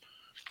series.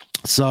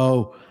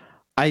 So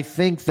I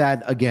think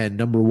that, again,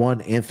 number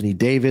one, Anthony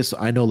Davis.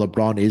 I know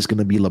LeBron is going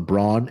to be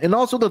LeBron, and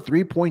also the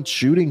 3-point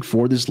shooting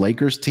for this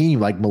Lakers team,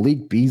 like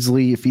Malik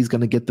Beasley, if he's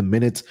going to get the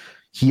minutes,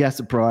 he has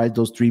to provide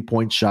those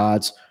 3-point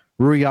shots.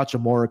 Rui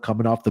Hachimura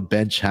coming off the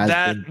bench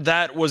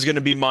that was going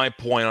to be my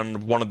point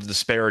on one of the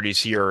disparities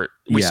here.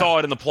 We saw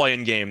it in the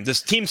play-in game.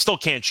 This team still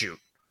can't shoot.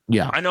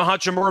 Yeah. I know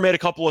Hachimura made a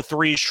couple of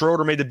threes.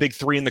 Schroeder made the big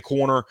three in the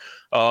corner.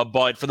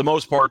 But for the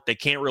most part, they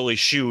can't really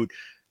shoot.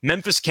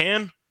 Memphis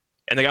can,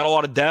 and they got a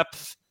lot of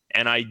depth.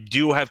 And I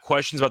do have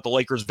questions about the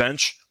Lakers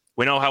bench.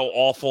 We know how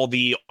awful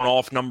the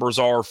on-off numbers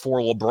are for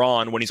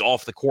LeBron. When he's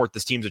off the court,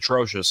 this team's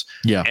atrocious.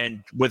 Yeah.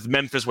 And with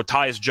Memphis, with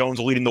Tyus Jones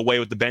leading the way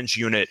with the bench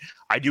unit,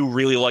 I do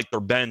really like their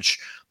bench.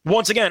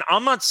 Once again,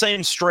 I'm not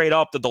saying straight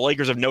up that the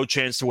Lakers have no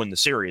chance to win the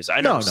series. I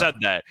never said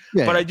that.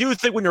 But I do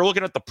think when you're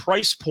looking at the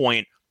price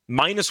point,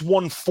 minus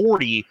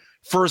 140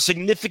 for a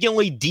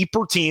significantly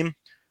deeper team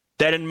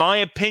that, in my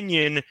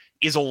opinion,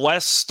 is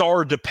less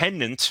star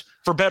dependent,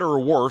 for better or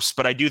worse,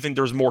 but I do think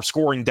there's more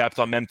scoring depth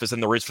on Memphis than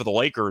there is for the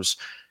Lakers.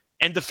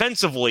 And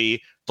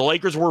defensively, the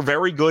Lakers were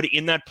very good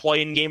in that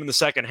play-in game in the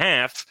second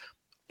half.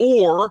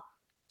 Or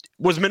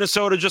was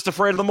Minnesota just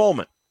afraid of the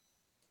moment?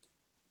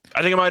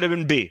 I think it might have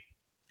been B.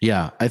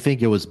 Yeah, I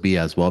think it was B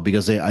as well,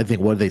 because I think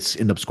what they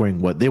end up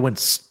scoring,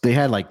 they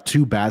had like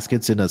 2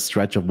 baskets in a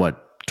stretch of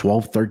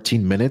 12,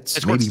 13 minutes. They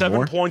scored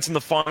 7 points in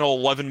the final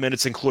 11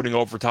 minutes, including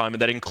overtime,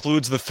 and that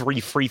includes the 3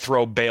 free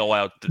throw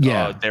bailout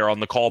there on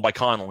the call by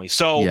Connolly.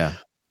 So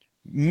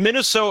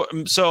Minnesota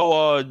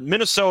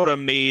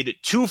made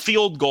 2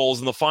 field goals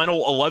in the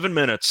final 11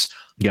 minutes,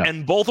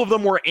 and both of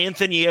them were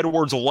Anthony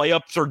Edwards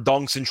layups or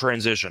dunks in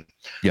transition.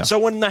 Yeah.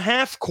 So in the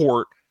half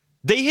court,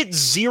 they hit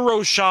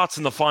 0 shots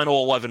in the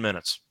final 11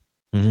 minutes.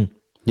 Mm-hmm.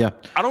 Yeah.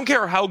 I don't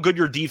care how good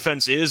your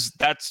defense is.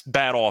 That's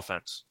bad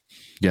offense.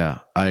 Yeah,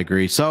 I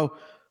agree. So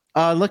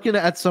looking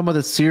at some of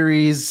the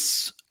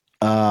series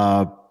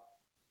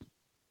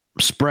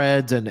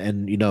spreads and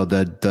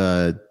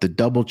the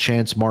double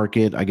chance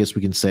market, I guess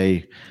we can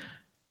say,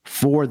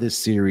 for this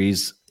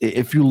series,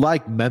 if you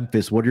like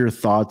Memphis, what are your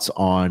thoughts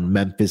on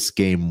Memphis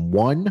game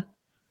 1?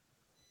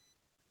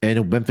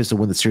 And Memphis to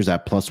win the series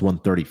at plus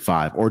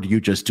 135, or do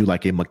you just do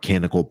like a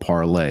mechanical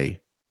parlay?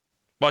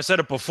 Well, I said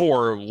it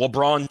before,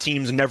 LeBron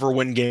teams never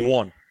win game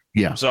 1.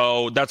 Yeah.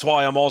 So that's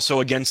why I'm also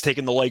against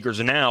taking the Lakers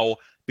now,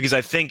 because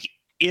I think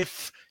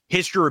if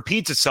history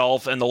repeats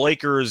itself and the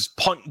Lakers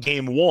punt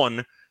game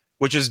 1,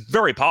 which is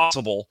very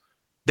possible,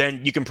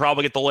 then you can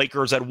probably get the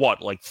Lakers at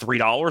what, like $3,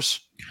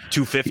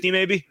 $2.50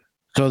 maybe?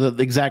 So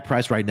the exact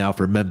price right now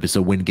for Memphis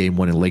to win game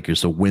 1 and Lakers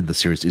to win the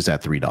series is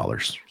at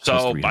 $3.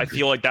 So I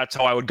feel like that's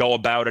how I would go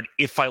about it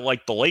if I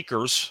like the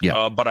Lakers,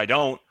 but I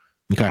don't.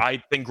 Okay.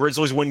 I think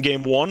Grizzlies win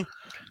game 1,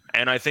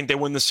 and I think they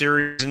win the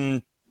series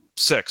in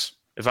 6,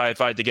 if I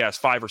had to guess,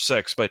 5 or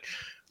 6. But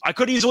I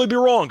could easily be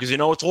wrong because,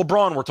 it's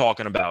LeBron we're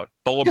talking about.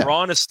 But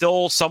LeBron is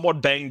still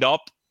somewhat banged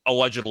up,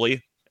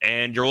 allegedly,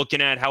 and you're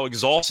looking at how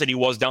exhausted he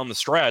was down the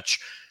stretch.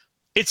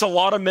 It's a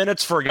lot of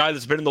minutes for a guy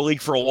that's been in the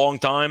league for a long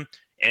time.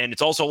 And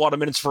it's also a lot of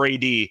minutes for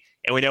AD.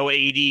 And we know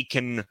AD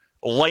can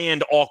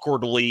land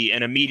awkwardly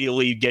and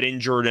immediately get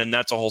injured, and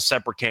that's a whole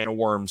separate can of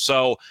worms.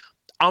 So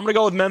I'm going to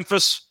go with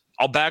Memphis.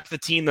 I'll back the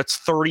team that's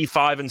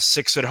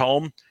 35-6 at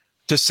home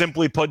to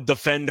simply put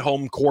defend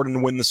home court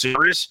and win the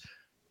series.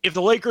 If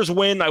the Lakers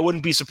win, I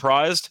wouldn't be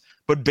surprised.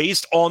 But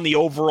based on the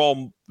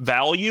overall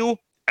value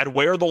at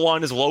where the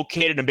line is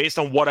located and based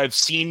on what I've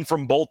seen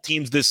from both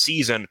teams this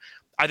season,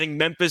 I think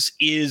Memphis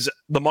is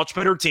the much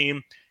better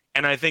team.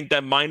 And I think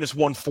that minus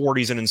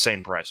 140 is an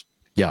insane price.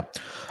 Yeah,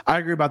 I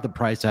agree about the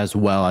price as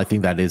well. I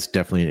think that is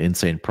definitely an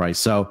insane price.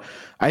 So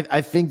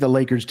I think the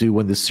Lakers do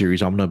win this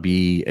series. I'm going to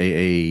be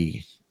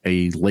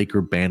a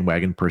Laker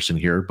bandwagon person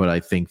here, but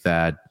I think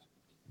that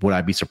would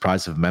I be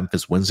surprised if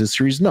Memphis wins this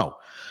series? No.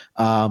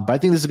 But I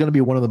think this is going to be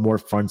one of the more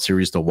fun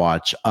series to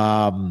watch.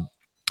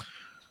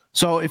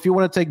 So if you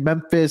want to take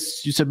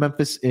Memphis, you said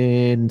Memphis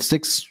in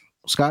 6,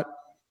 Scott?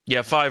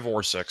 Yeah, 5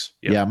 or 6.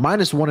 Yeah,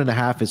 minus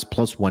 1.5 is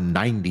plus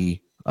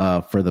 190.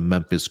 For the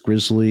Memphis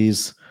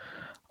Grizzlies.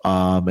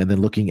 And then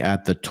looking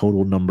at the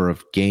total number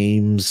of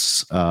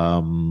games,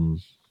 where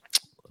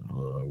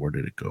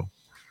did it go?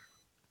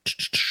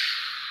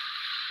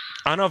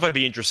 I don't know if I'd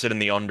be interested in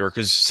the under,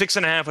 because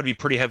 6.5 would be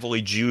pretty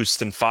heavily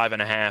juiced, and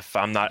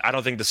 5.5, I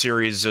don't think the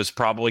series is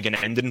probably going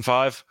to end in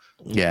 5.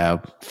 Yeah,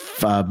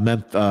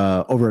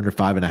 over under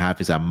 5.5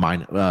 is at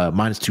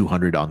minus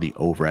 200 on the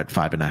over at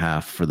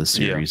 5.5 for the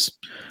series.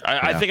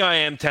 Yeah. I think I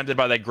am tempted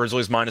by that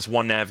Grizzlies minus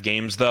 1.5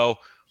 games though.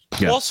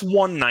 Plus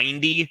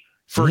 190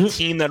 for a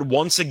team that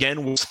once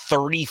again was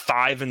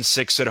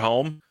 35-6 at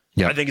home.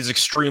 Yeah. I think is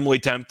extremely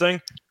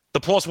tempting. The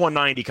plus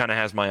 190 kind of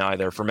has my eye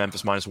there for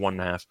Memphis minus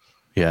 1.5.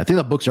 Yeah, I think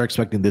the books are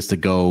expecting this to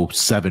go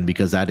 7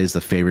 because that is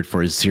the favorite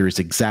for his series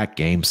exact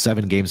game.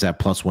 7 games at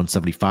plus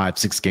 175,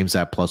 6 games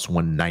at plus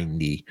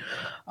 190.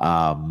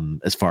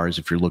 As far as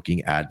if you're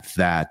looking at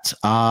that.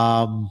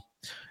 And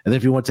then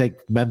if you want to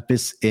take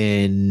Memphis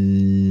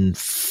in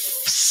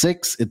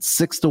 6, it's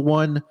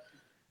 6-1.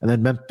 And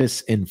then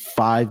Memphis in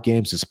 5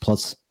 games is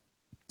plus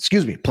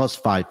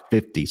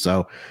 550.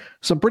 So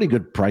some pretty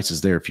good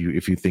prices there if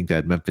you think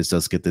that Memphis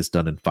does get this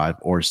done in 5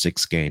 or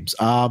 6 games.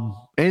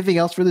 Anything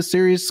else for this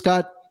series,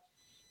 Scott?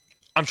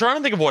 I'm trying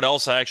to think of what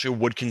else I actually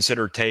would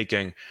consider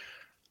taking.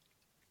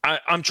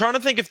 I'm trying to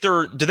think if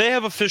do they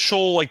have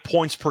official like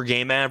points per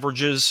game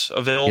averages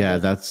available? Yeah,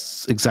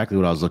 that's exactly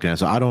what I was looking at.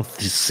 So I don't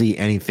see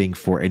anything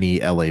for any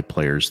LA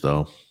players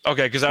though.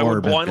 Okay, because I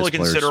would blindly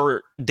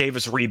consider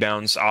Davis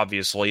rebounds,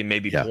 obviously,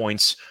 maybe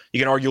points. You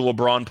can argue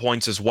LeBron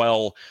points as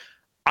well.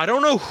 I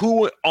don't know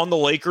who on the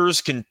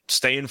Lakers can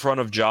stay in front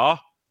of Ja,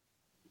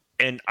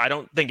 and I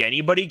don't think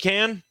anybody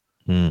can,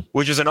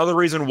 which is another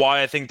reason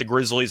why I think the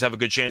Grizzlies have a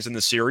good chance in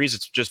the series.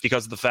 It's just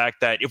because of the fact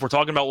that if we're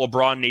talking about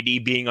LeBron and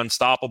AD being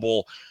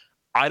unstoppable,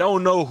 I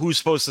don't know who's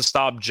supposed to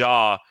stop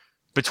Ja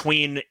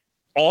between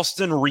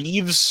Austin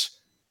Reeves,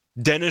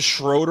 Dennis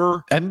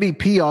Schroeder.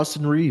 MVP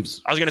Austin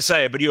Reeves. I was going to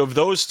say, but you have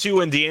those two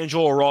and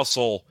D'Angelo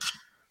Russell.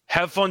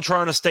 Have fun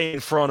trying to stay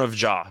in front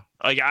of Ja.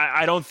 Like,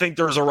 I don't think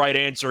there's a right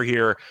answer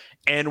here.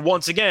 And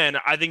once again,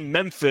 I think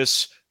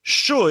Memphis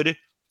should,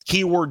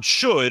 keyword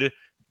should,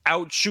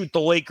 outshoot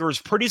the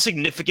Lakers pretty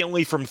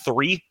significantly from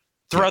three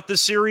throughout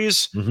this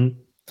series.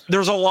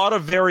 There's a lot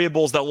of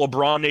variables that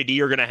LeBron and AD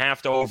are going to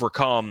have to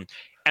overcome.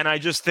 And I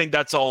just think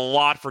that's a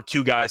lot for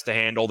two guys to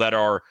handle that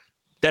have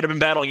been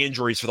battling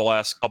injuries for the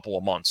last couple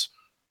of months.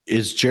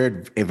 Is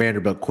Jared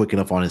Vanderbilt quick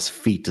enough on his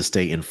feet to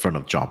stay in front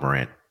of John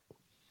Morant?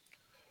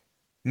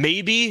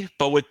 Maybe,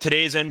 but with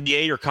today's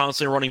NBA, you're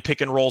constantly running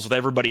pick and rolls with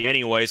everybody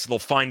anyway, so they'll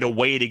find a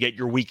way to get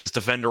your weakest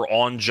defender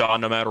on Ja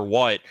no matter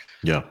what.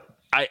 Yeah.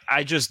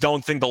 I just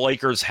don't think the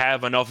Lakers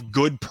have enough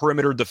good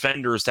perimeter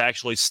defenders to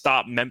actually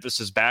stop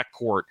Memphis's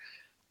backcourt.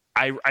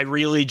 I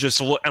really just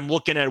I'm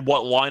looking at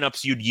what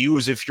lineups you'd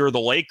use if you're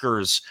the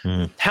Lakers.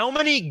 How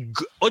many,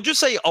 let's just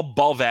say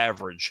above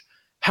average,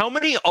 how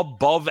many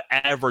above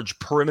average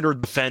perimeter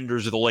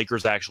defenders do the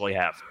Lakers actually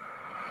have?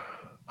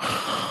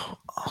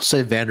 I'll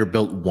say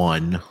Vanderbilt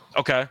 1.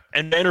 Okay.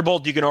 And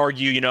Vanderbilt, you can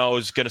argue,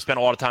 is going to spend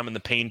a lot of time in the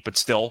paint, but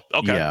still.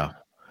 Okay. Yeah.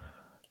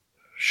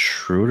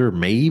 Schroeder,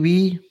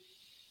 maybe?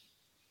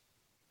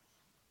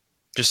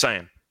 Just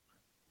saying.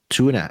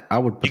 2.5. I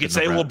would. You could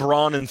say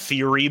LeBron in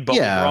theory, but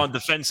LeBron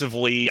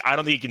defensively, I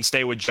don't think he can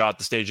stay with Ja at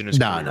the stage in his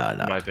career. In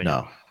my opinion.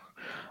 No.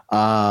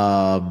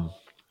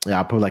 Yeah,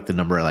 I'll put like the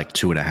number at like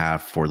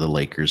 2.5 for the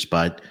Lakers,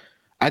 but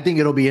I think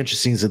it'll be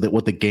interesting so that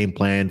what the game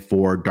plan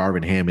for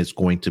Darvin Ham is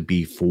going to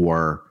be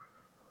for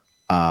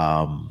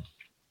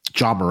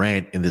John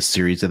Morant in this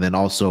series, and then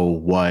also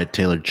what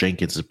Taylor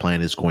Jenkins'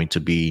 plan is going to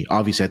be.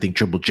 Obviously, I think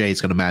Triple J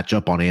is going to match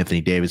up on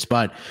Anthony Davis,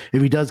 but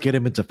if he does get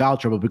him into foul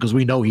trouble, because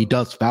we know he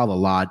does foul a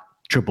lot,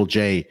 Triple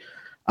J.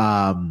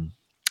 And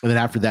then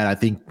after that, I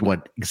think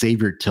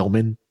Xavier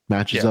Tillman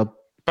matches up.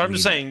 But I'm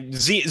just saying,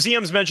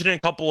 ZM's mentioning a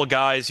couple of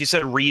guys. He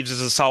said Reeves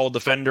is a solid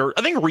defender.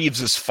 I think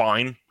Reeves is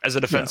fine as a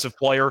defensive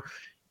player.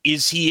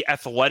 Is he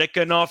athletic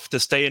enough to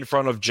stay in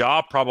front of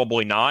Ja?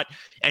 Probably not.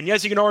 And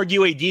yes, you can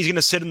argue AD is going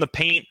to sit in the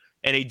paint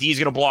and AD is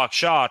going to block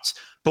shots.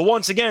 But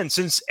once again,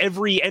 since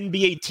every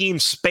NBA team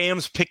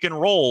spams pick and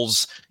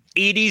rolls,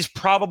 AD's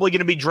probably going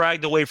to be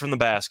dragged away from the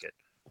basket.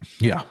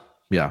 Yeah.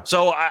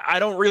 So I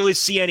don't really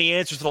see any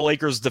answers to the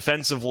Lakers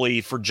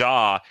defensively for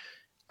Ja,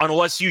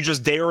 unless you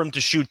just dare him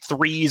to shoot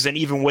threes. And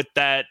even with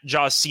that,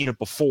 Ja's seen it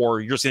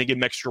before. You're just going to give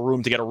him extra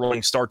room to get a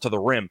rolling start to the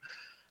rim.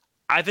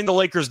 I think the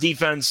Lakers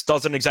defense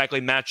doesn't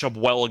exactly match up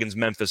well against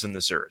Memphis in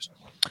this series.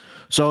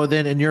 So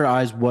then in your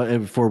eyes,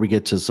 before we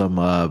get to some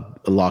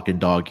lock and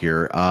dog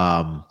here,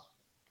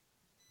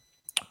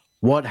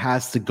 what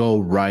has to go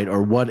right,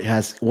 or what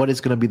is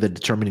going to be the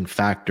determining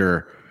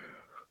factor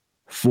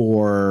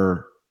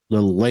for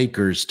the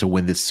Lakers to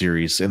win this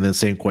series? And then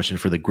same question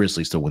for the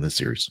Grizzlies to win this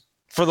series.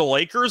 For the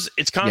Lakers,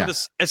 it's kind of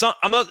this. It's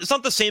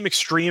not the same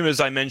extreme as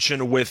I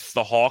mentioned with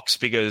the Hawks,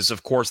 because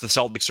of course the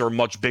Celtics are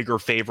much bigger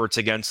favorites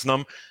against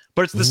them.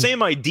 But it's the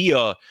same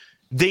idea.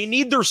 They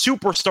need their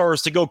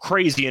superstars to go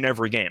crazy in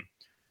every game.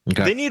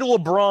 Okay. They need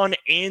LeBron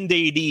and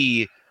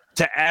AD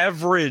to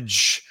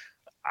average.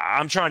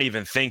 I'm trying to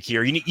even think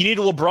here. You need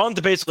LeBron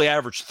to basically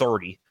average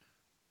 30.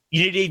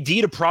 You need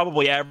AD to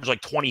probably average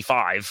like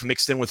 25,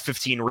 mixed in with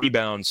 15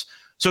 rebounds.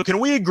 So can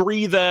we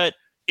agree that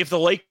if the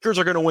Lakers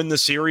are going to win the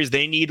series,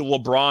 they need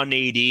LeBron and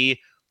AD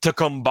to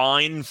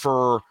combine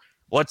for,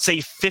 let's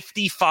say,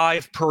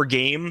 55 per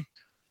game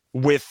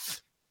with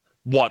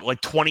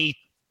like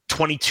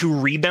 22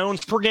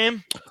 rebounds per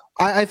game?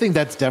 I think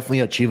that's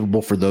definitely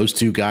achievable for those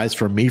two guys.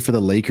 For me, for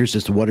the Lakers,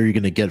 just what are you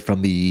going to get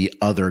from the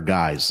other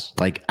guys,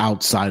 like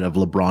outside of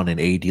LeBron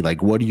and AD?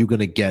 Like, what are you going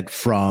to get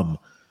from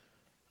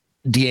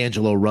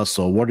D'Angelo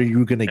Russell? What are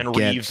you going to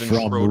get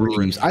from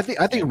Reeves? I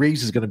think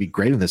Reeves is going to be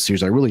great in this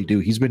series. I really do.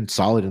 He's been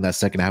solid in that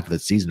second half of the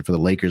season for the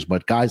Lakers.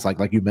 But guys like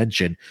you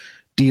mentioned,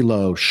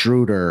 D'Lo,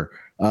 Schroeder,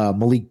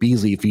 Malik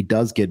Beasley, if he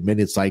does get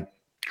minutes, like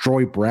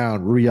Troy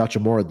Brown, Rui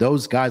Hachimura,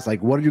 those guys,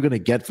 like what are you going to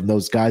get from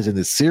those guys in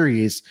this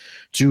series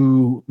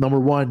to, number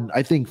one,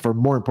 I think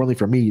more importantly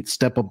for me,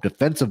 step up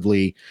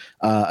defensively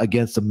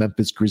against the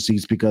Memphis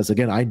Grizzlies? Because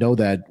again, I know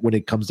that when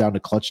it comes down to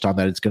clutch time,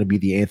 that it's going to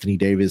be it's going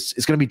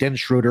to be Dennis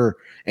Schroeder,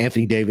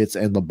 Anthony Davis,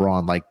 and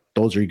LeBron. Like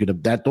those three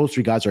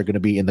guys are going to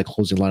be in the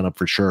closing lineup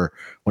for sure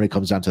when it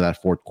comes down to that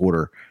fourth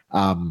quarter.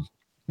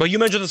 But you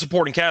mentioned the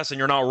supporting cast, and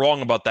you're not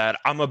wrong about that.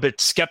 I'm a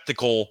bit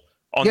skeptical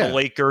on the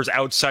Lakers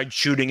outside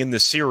shooting in the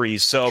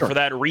series. So for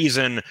that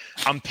reason,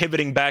 I'm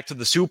pivoting back to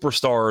the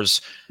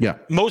superstars. Yeah.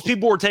 Most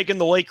people who are taking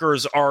the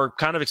Lakers are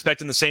kind of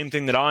expecting the same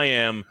thing that I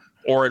am,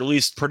 or at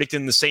least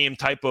predicting the same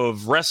type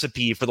of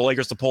recipe for the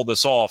Lakers to pull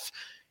this off.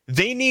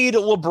 They need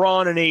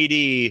LeBron and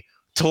AD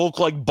to look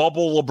like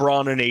bubble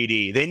LeBron and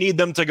AD. They need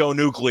them to go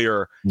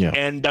nuclear. Yeah.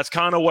 And that's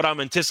kind of what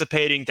I'm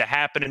anticipating to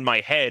happen in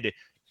my head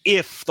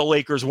if the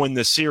Lakers win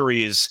this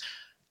series.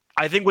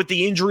 I think with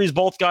the injuries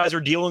both guys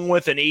are dealing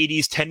with and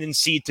AD's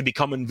tendency to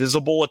become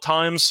invisible at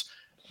times,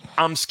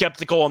 I'm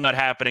skeptical on that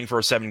happening for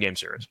a 7-game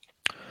series.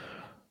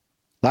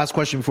 Last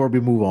question before we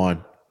move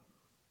on.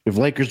 If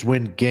Lakers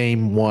win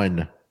game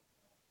 1,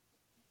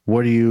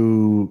 what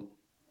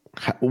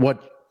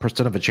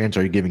percent of a chance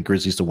are you giving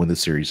Grizzlies to win this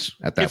series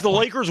at that If the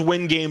Lakers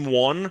win game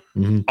 1,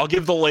 I'll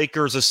give the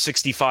Lakers a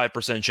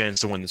 65%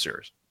 chance to win the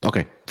series.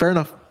 Okay, fair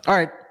enough. All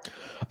right.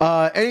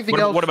 Anything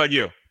else? What about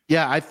you?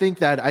 Yeah, I think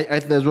that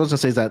I was going to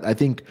say is that I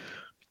think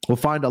we'll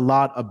find a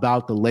lot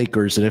about the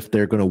Lakers and if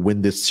they're going to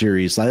win this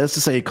series. Like, let's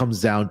just say it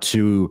comes down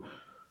to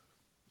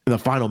in the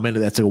final minute,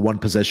 that's a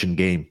 1-possession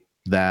game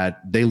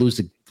that they lose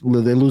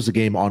the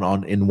game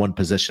on in 1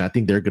 possession. I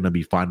think they're going to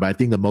be fine, but I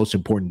think the most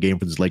important game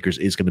for the Lakers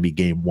is going to be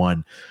game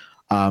 1.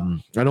 I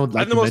think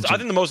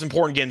the most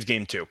important game is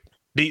game 2.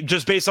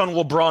 Just based on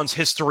LeBron's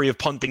history of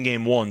punting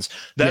game 1s.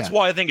 That's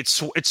why I think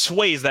it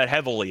sways that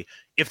heavily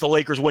if the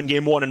Lakers win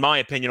game 1, in my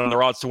opinion, on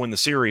their odds to win the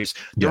series.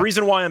 The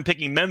reason why I'm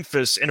picking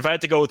Memphis, and if I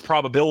had to go with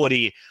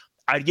probability,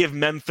 I'd give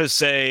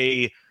Memphis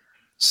a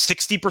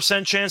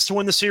 60% chance to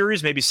win the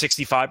series, maybe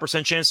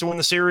 65% chance to win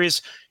the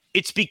series.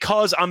 It's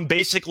because I'm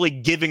basically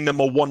giving them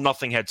a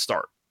 1-0 head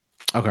start.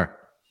 Okay.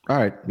 All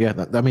right. Yeah,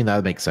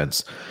 that makes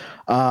sense.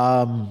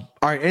 All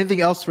right.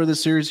 Anything else for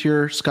this series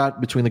here,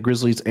 Scott, between the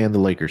Grizzlies and the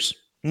Lakers?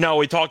 No,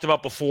 we talked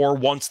about before,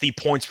 once the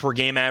points per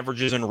game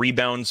averages and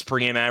rebounds per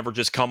game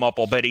averages come up,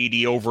 I'll bet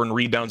AD over in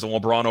rebounds and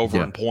LeBron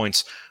over in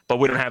points, but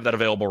we don't have that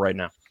available right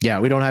now. Yeah,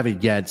 we don't have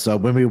it yet. So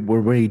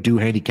when we do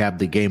handicap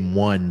the game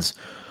 1s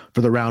for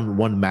the round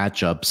 1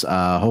 matchups,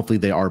 hopefully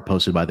they are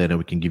posted by then and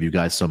we can give you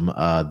guys some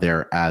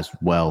there as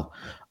well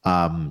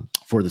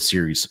for the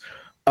series.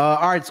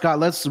 All right, Scott,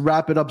 let's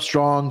wrap it up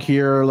strong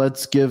here.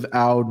 Let's give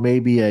out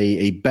maybe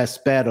a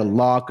best bet, a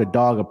lock, a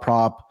dog, a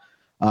prop.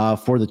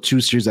 For the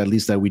 2 series, at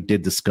least that we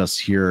did discuss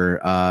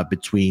here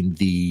between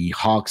the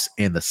Hawks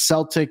and the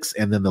Celtics,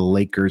 and then the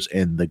Lakers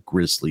and the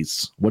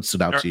Grizzlies. What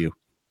stood out to you?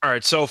 All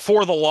right, so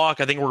for the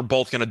lock, I think we're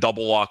both going to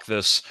double lock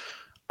this.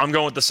 I'm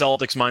going with the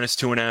Celtics minus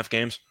 2.5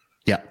 games.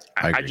 Yeah,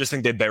 I just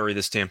think they bury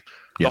this team.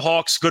 Yeah. The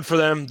Hawks, good for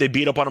them. They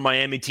beat up on a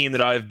Miami team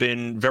that I've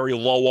been very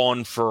low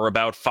on for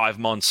about 5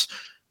 months.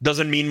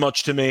 Doesn't mean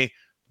much to me.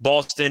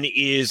 Boston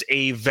is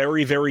a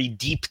very, very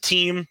deep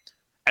team.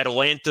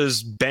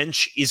 Atlanta's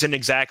bench isn't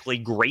exactly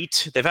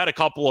great. They've had a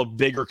couple of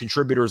bigger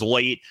contributors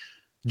late.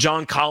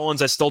 John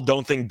Collins, I still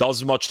don't think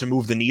does much to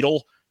move the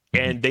needle.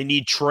 And they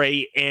need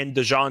Trey and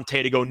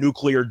DeJounte to go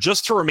nuclear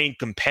just to remain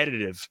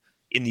competitive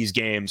in these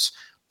games.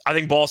 I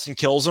think Boston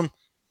kills them.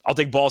 I'll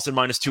take Boston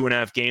minus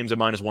 2.5 games at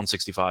minus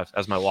 165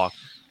 as my lock.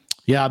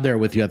 Yeah, I'm there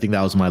with you. I think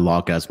that was my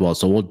lock as well.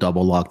 So we'll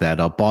double lock that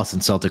up.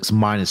 Boston Celtics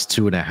minus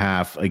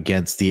 2.5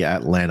 against the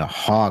Atlanta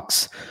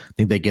Hawks. I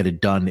think they get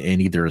it done in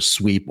either a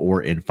sweep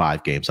or in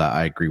 5 games.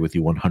 I agree with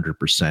you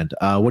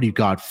 100%. What do you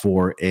got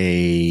for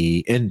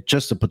and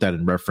just to put that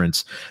in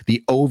reference,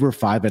 the over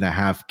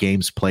 5.5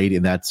 games played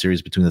in that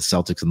series between the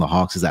Celtics and the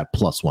Hawks is at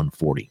plus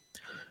 140.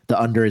 The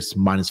under is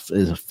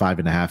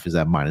 5.5 is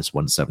at minus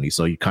 170.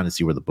 So you kind of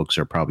see where the books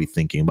are probably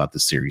thinking about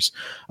this series.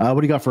 What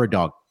do you got for a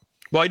dog?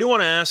 Well, I do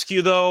want to ask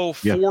you, though,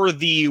 for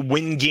the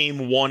win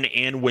game 1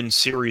 and win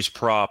series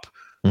prop,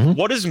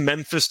 what is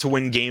Memphis to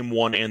win game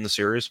 1 and the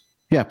series?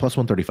 Yeah, plus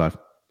 135.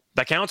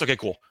 That counts? Okay,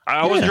 cool.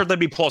 I wasn't sure if that'd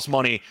be plus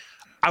money.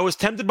 I was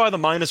tempted by the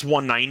minus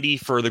 190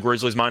 for the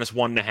Grizzlies, minus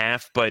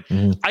 1.5, but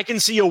I can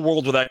see a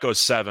world where that goes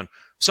 7.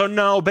 So,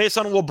 no, based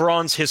on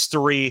LeBron's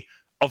history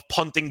of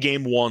punting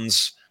game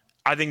 1s,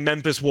 I think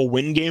Memphis will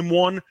win game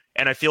 1,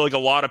 and I feel like a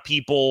lot of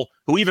people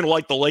who even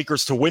like the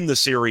Lakers to win the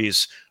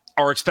series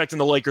are expecting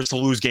the Lakers to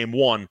lose game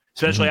 1,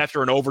 especially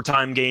after an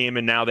overtime game,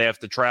 and now they have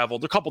to travel.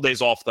 They're a couple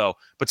days off, though,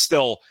 but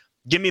still,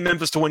 give me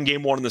Memphis to win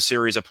game 1 in the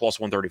series at plus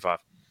 135.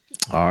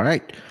 All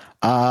right.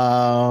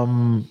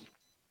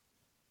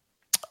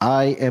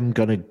 I am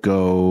going to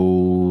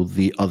go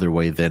the other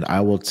way then.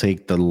 I will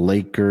take the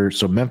Lakers.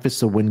 So Memphis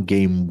to win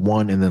game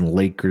 1 and then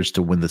Lakers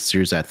to win the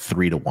series at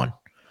 3-1.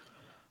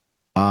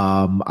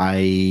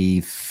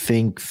 I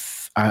think,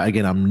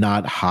 again, I'm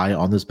not high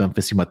on this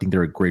Memphis team. I think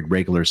they're a great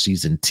regular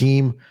season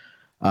team.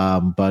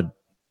 But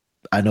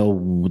I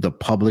know the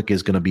public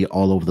is going to be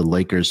all over the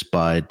Lakers,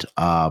 but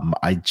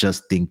I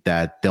just think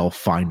that they'll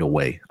find a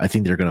way. I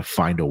think they're going to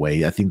find a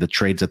way. I think the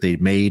trades that they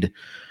made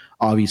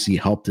obviously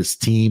helped this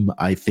team.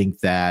 I think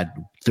that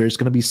there's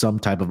going to be some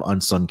type of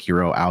unsung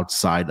hero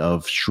outside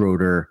of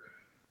Schroeder,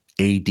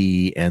 AD,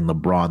 and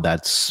LeBron.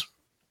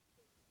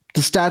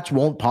 The stats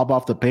won't pop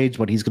off the page,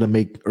 but he's going to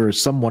make, or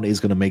someone is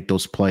going to make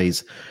those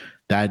plays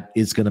that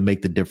is going to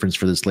make the difference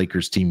for this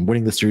Lakers team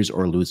winning the series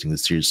or losing the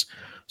series.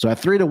 So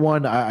at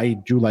 3-1, I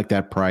do like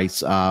that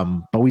price.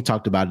 But we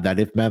talked about it, that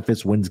if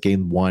Memphis wins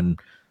game one,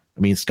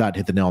 I mean, Scott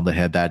hit the nail on the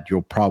head that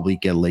you'll probably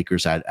get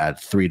Lakers at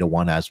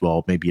 3-1 as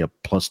well, maybe a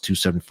plus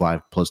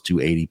 275, plus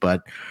 280.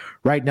 But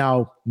right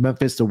now,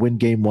 Memphis to win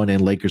game one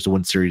and Lakers to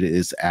win series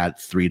is at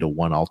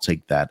 3-1. I'll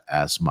take that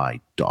as my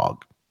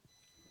dog.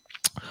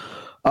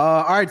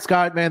 All right,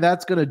 Scott, man,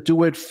 that's going to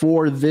do it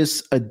for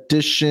this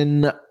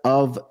edition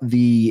of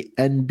the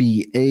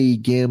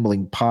NBA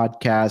Gambling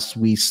Podcast.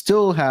 We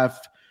still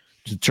have to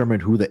determine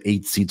who the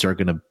 8 seeds are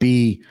going to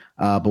be,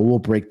 but we'll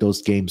break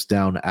those games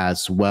down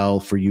as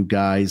well for you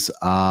guys.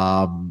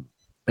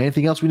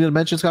 Anything else we need to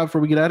mention, Scott,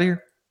 before we get out of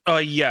here?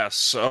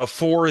 Yes.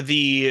 For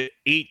the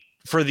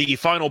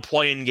final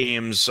play-in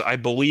games, I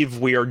believe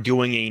we are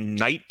doing a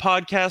night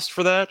podcast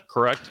for that,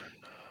 correct?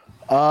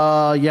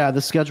 Yeah,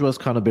 the schedule has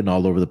kind of been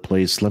all over the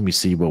place. Let me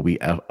see what we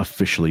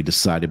officially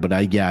decided. But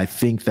I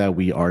think that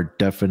we are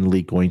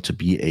definitely going to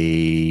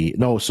be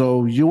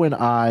so you and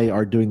I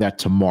are doing that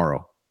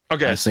tomorrow.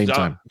 Okay, at the same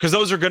time. Because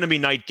those are going to be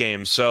night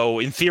games. So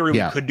in theory,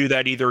 we could do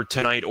that either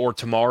tonight or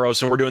tomorrow.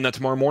 So we're doing that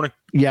tomorrow morning?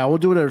 Yeah, we'll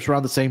do it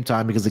around the same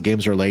time because the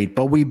games are late.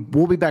 But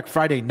we'll be back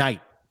Friday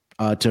night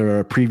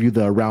to preview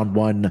the round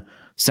 1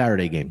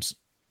 Saturday games.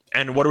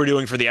 And what are we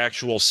doing for the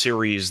actual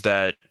series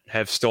that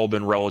have still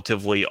been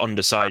relatively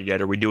undecided yet?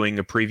 Are we doing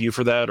a preview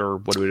for that, or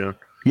what are we doing?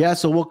 Yeah,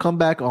 so we'll come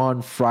back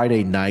on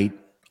Friday night,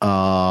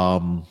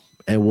 and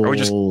we'll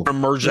just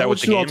merge that with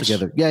the games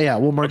together. Yeah,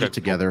 we'll merge it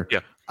together. Cool.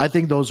 Yeah, I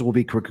think those will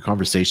be quicker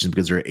conversations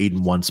because they're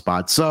 8-1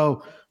 spots.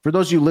 So for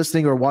those of you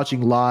listening or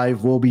watching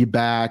live, we'll be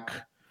back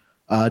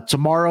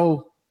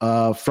tomorrow,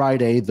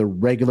 Friday, the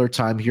regular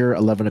time here,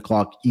 11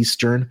 o'clock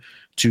Eastern,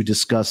 to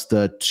discuss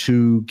the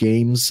 2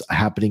 games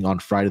happening on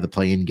Friday, the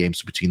play-in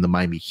games between the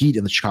Miami Heat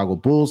and the Chicago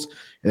Bulls,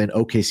 and then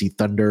OKC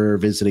Thunder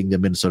visiting the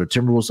Minnesota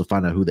Timberwolves to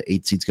find out who the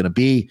 8 seed's going to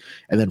be.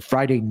 And then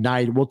Friday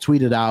night, we'll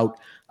tweet it out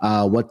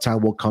what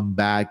time we'll come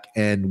back,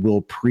 and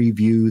we'll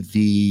preview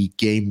the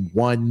game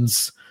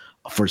 1s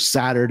for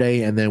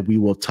Saturday, and then we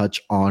will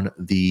touch on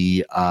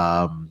the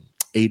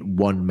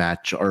 8-1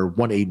 match or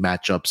 1-8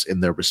 matchups in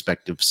their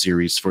respective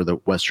series for the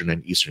Western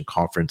and Eastern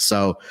Conference.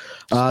 So,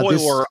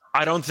 spoiler,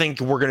 I don't think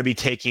we're going to be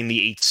taking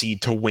the 8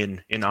 seed to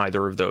win in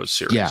either of those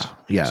series.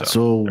 Yeah.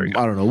 So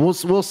I don't know.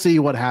 We'll see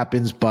what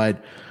happens,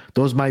 but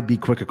those might be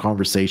quicker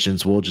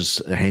conversations. We'll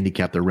just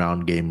handicap the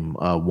round game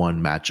 1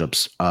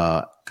 matchups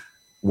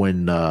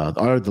when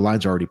the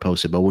lines are already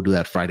posted, but we'll do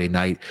that Friday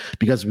night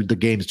because the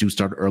games do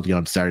start early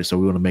on Saturday. So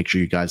we want to make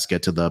sure you guys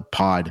get to the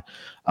pod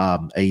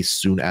as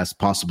soon as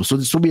possible. So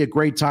this will be a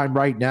great time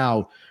right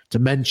now to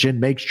mention,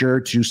 make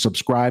sure to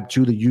subscribe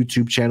to the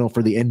YouTube channel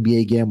for the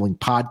NBA Gambling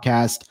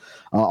Podcast.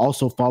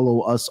 Also follow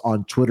us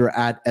on Twitter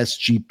at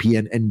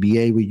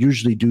SGPNNBA. We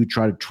usually do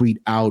try to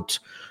tweet out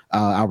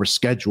our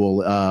schedule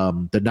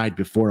the night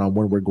before on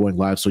when we're going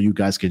live so you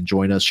guys can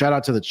join us. Shout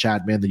out to the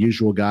chat, man. The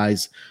usual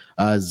guys,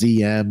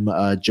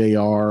 ZM,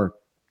 JR,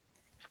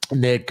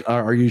 Nick,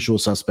 our usual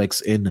suspects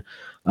in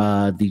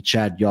the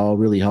chat. Y'all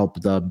really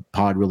help the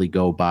pod really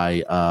go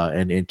by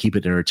and keep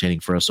it entertaining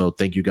for us. So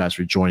thank you guys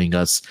for joining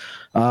us.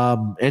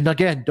 And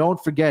again,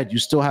 don't forget, you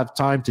still have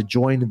time to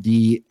join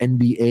the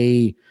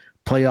NBA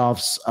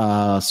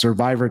Playoffs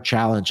Survivor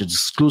Challenge. It's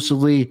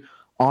exclusively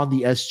on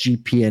the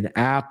SGPN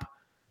app.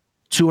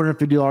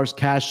 $250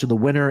 cash to the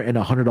winner and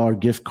a $100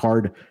 gift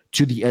card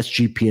to the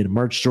SGPN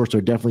merch store. So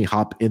definitely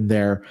hop in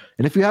there.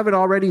 And if you haven't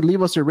already,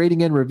 leave us a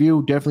rating and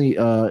review. Definitely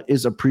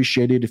is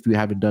appreciated if you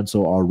haven't done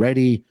so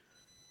already.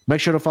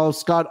 Make sure to follow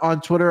Scott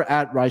on Twitter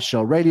at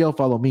Ricel Radio.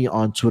 Follow me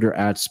on Twitter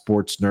at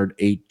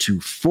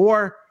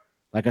SportsNerd824.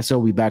 Like I said,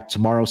 we'll be back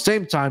tomorrow,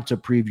 same time, to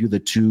preview the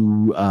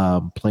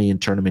 2 play-in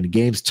tournament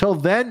games. Till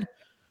then,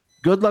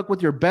 good luck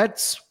with your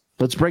bets.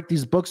 Let's break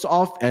these books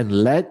off and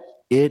let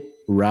it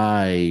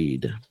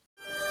ride.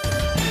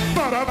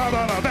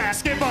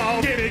 Basket.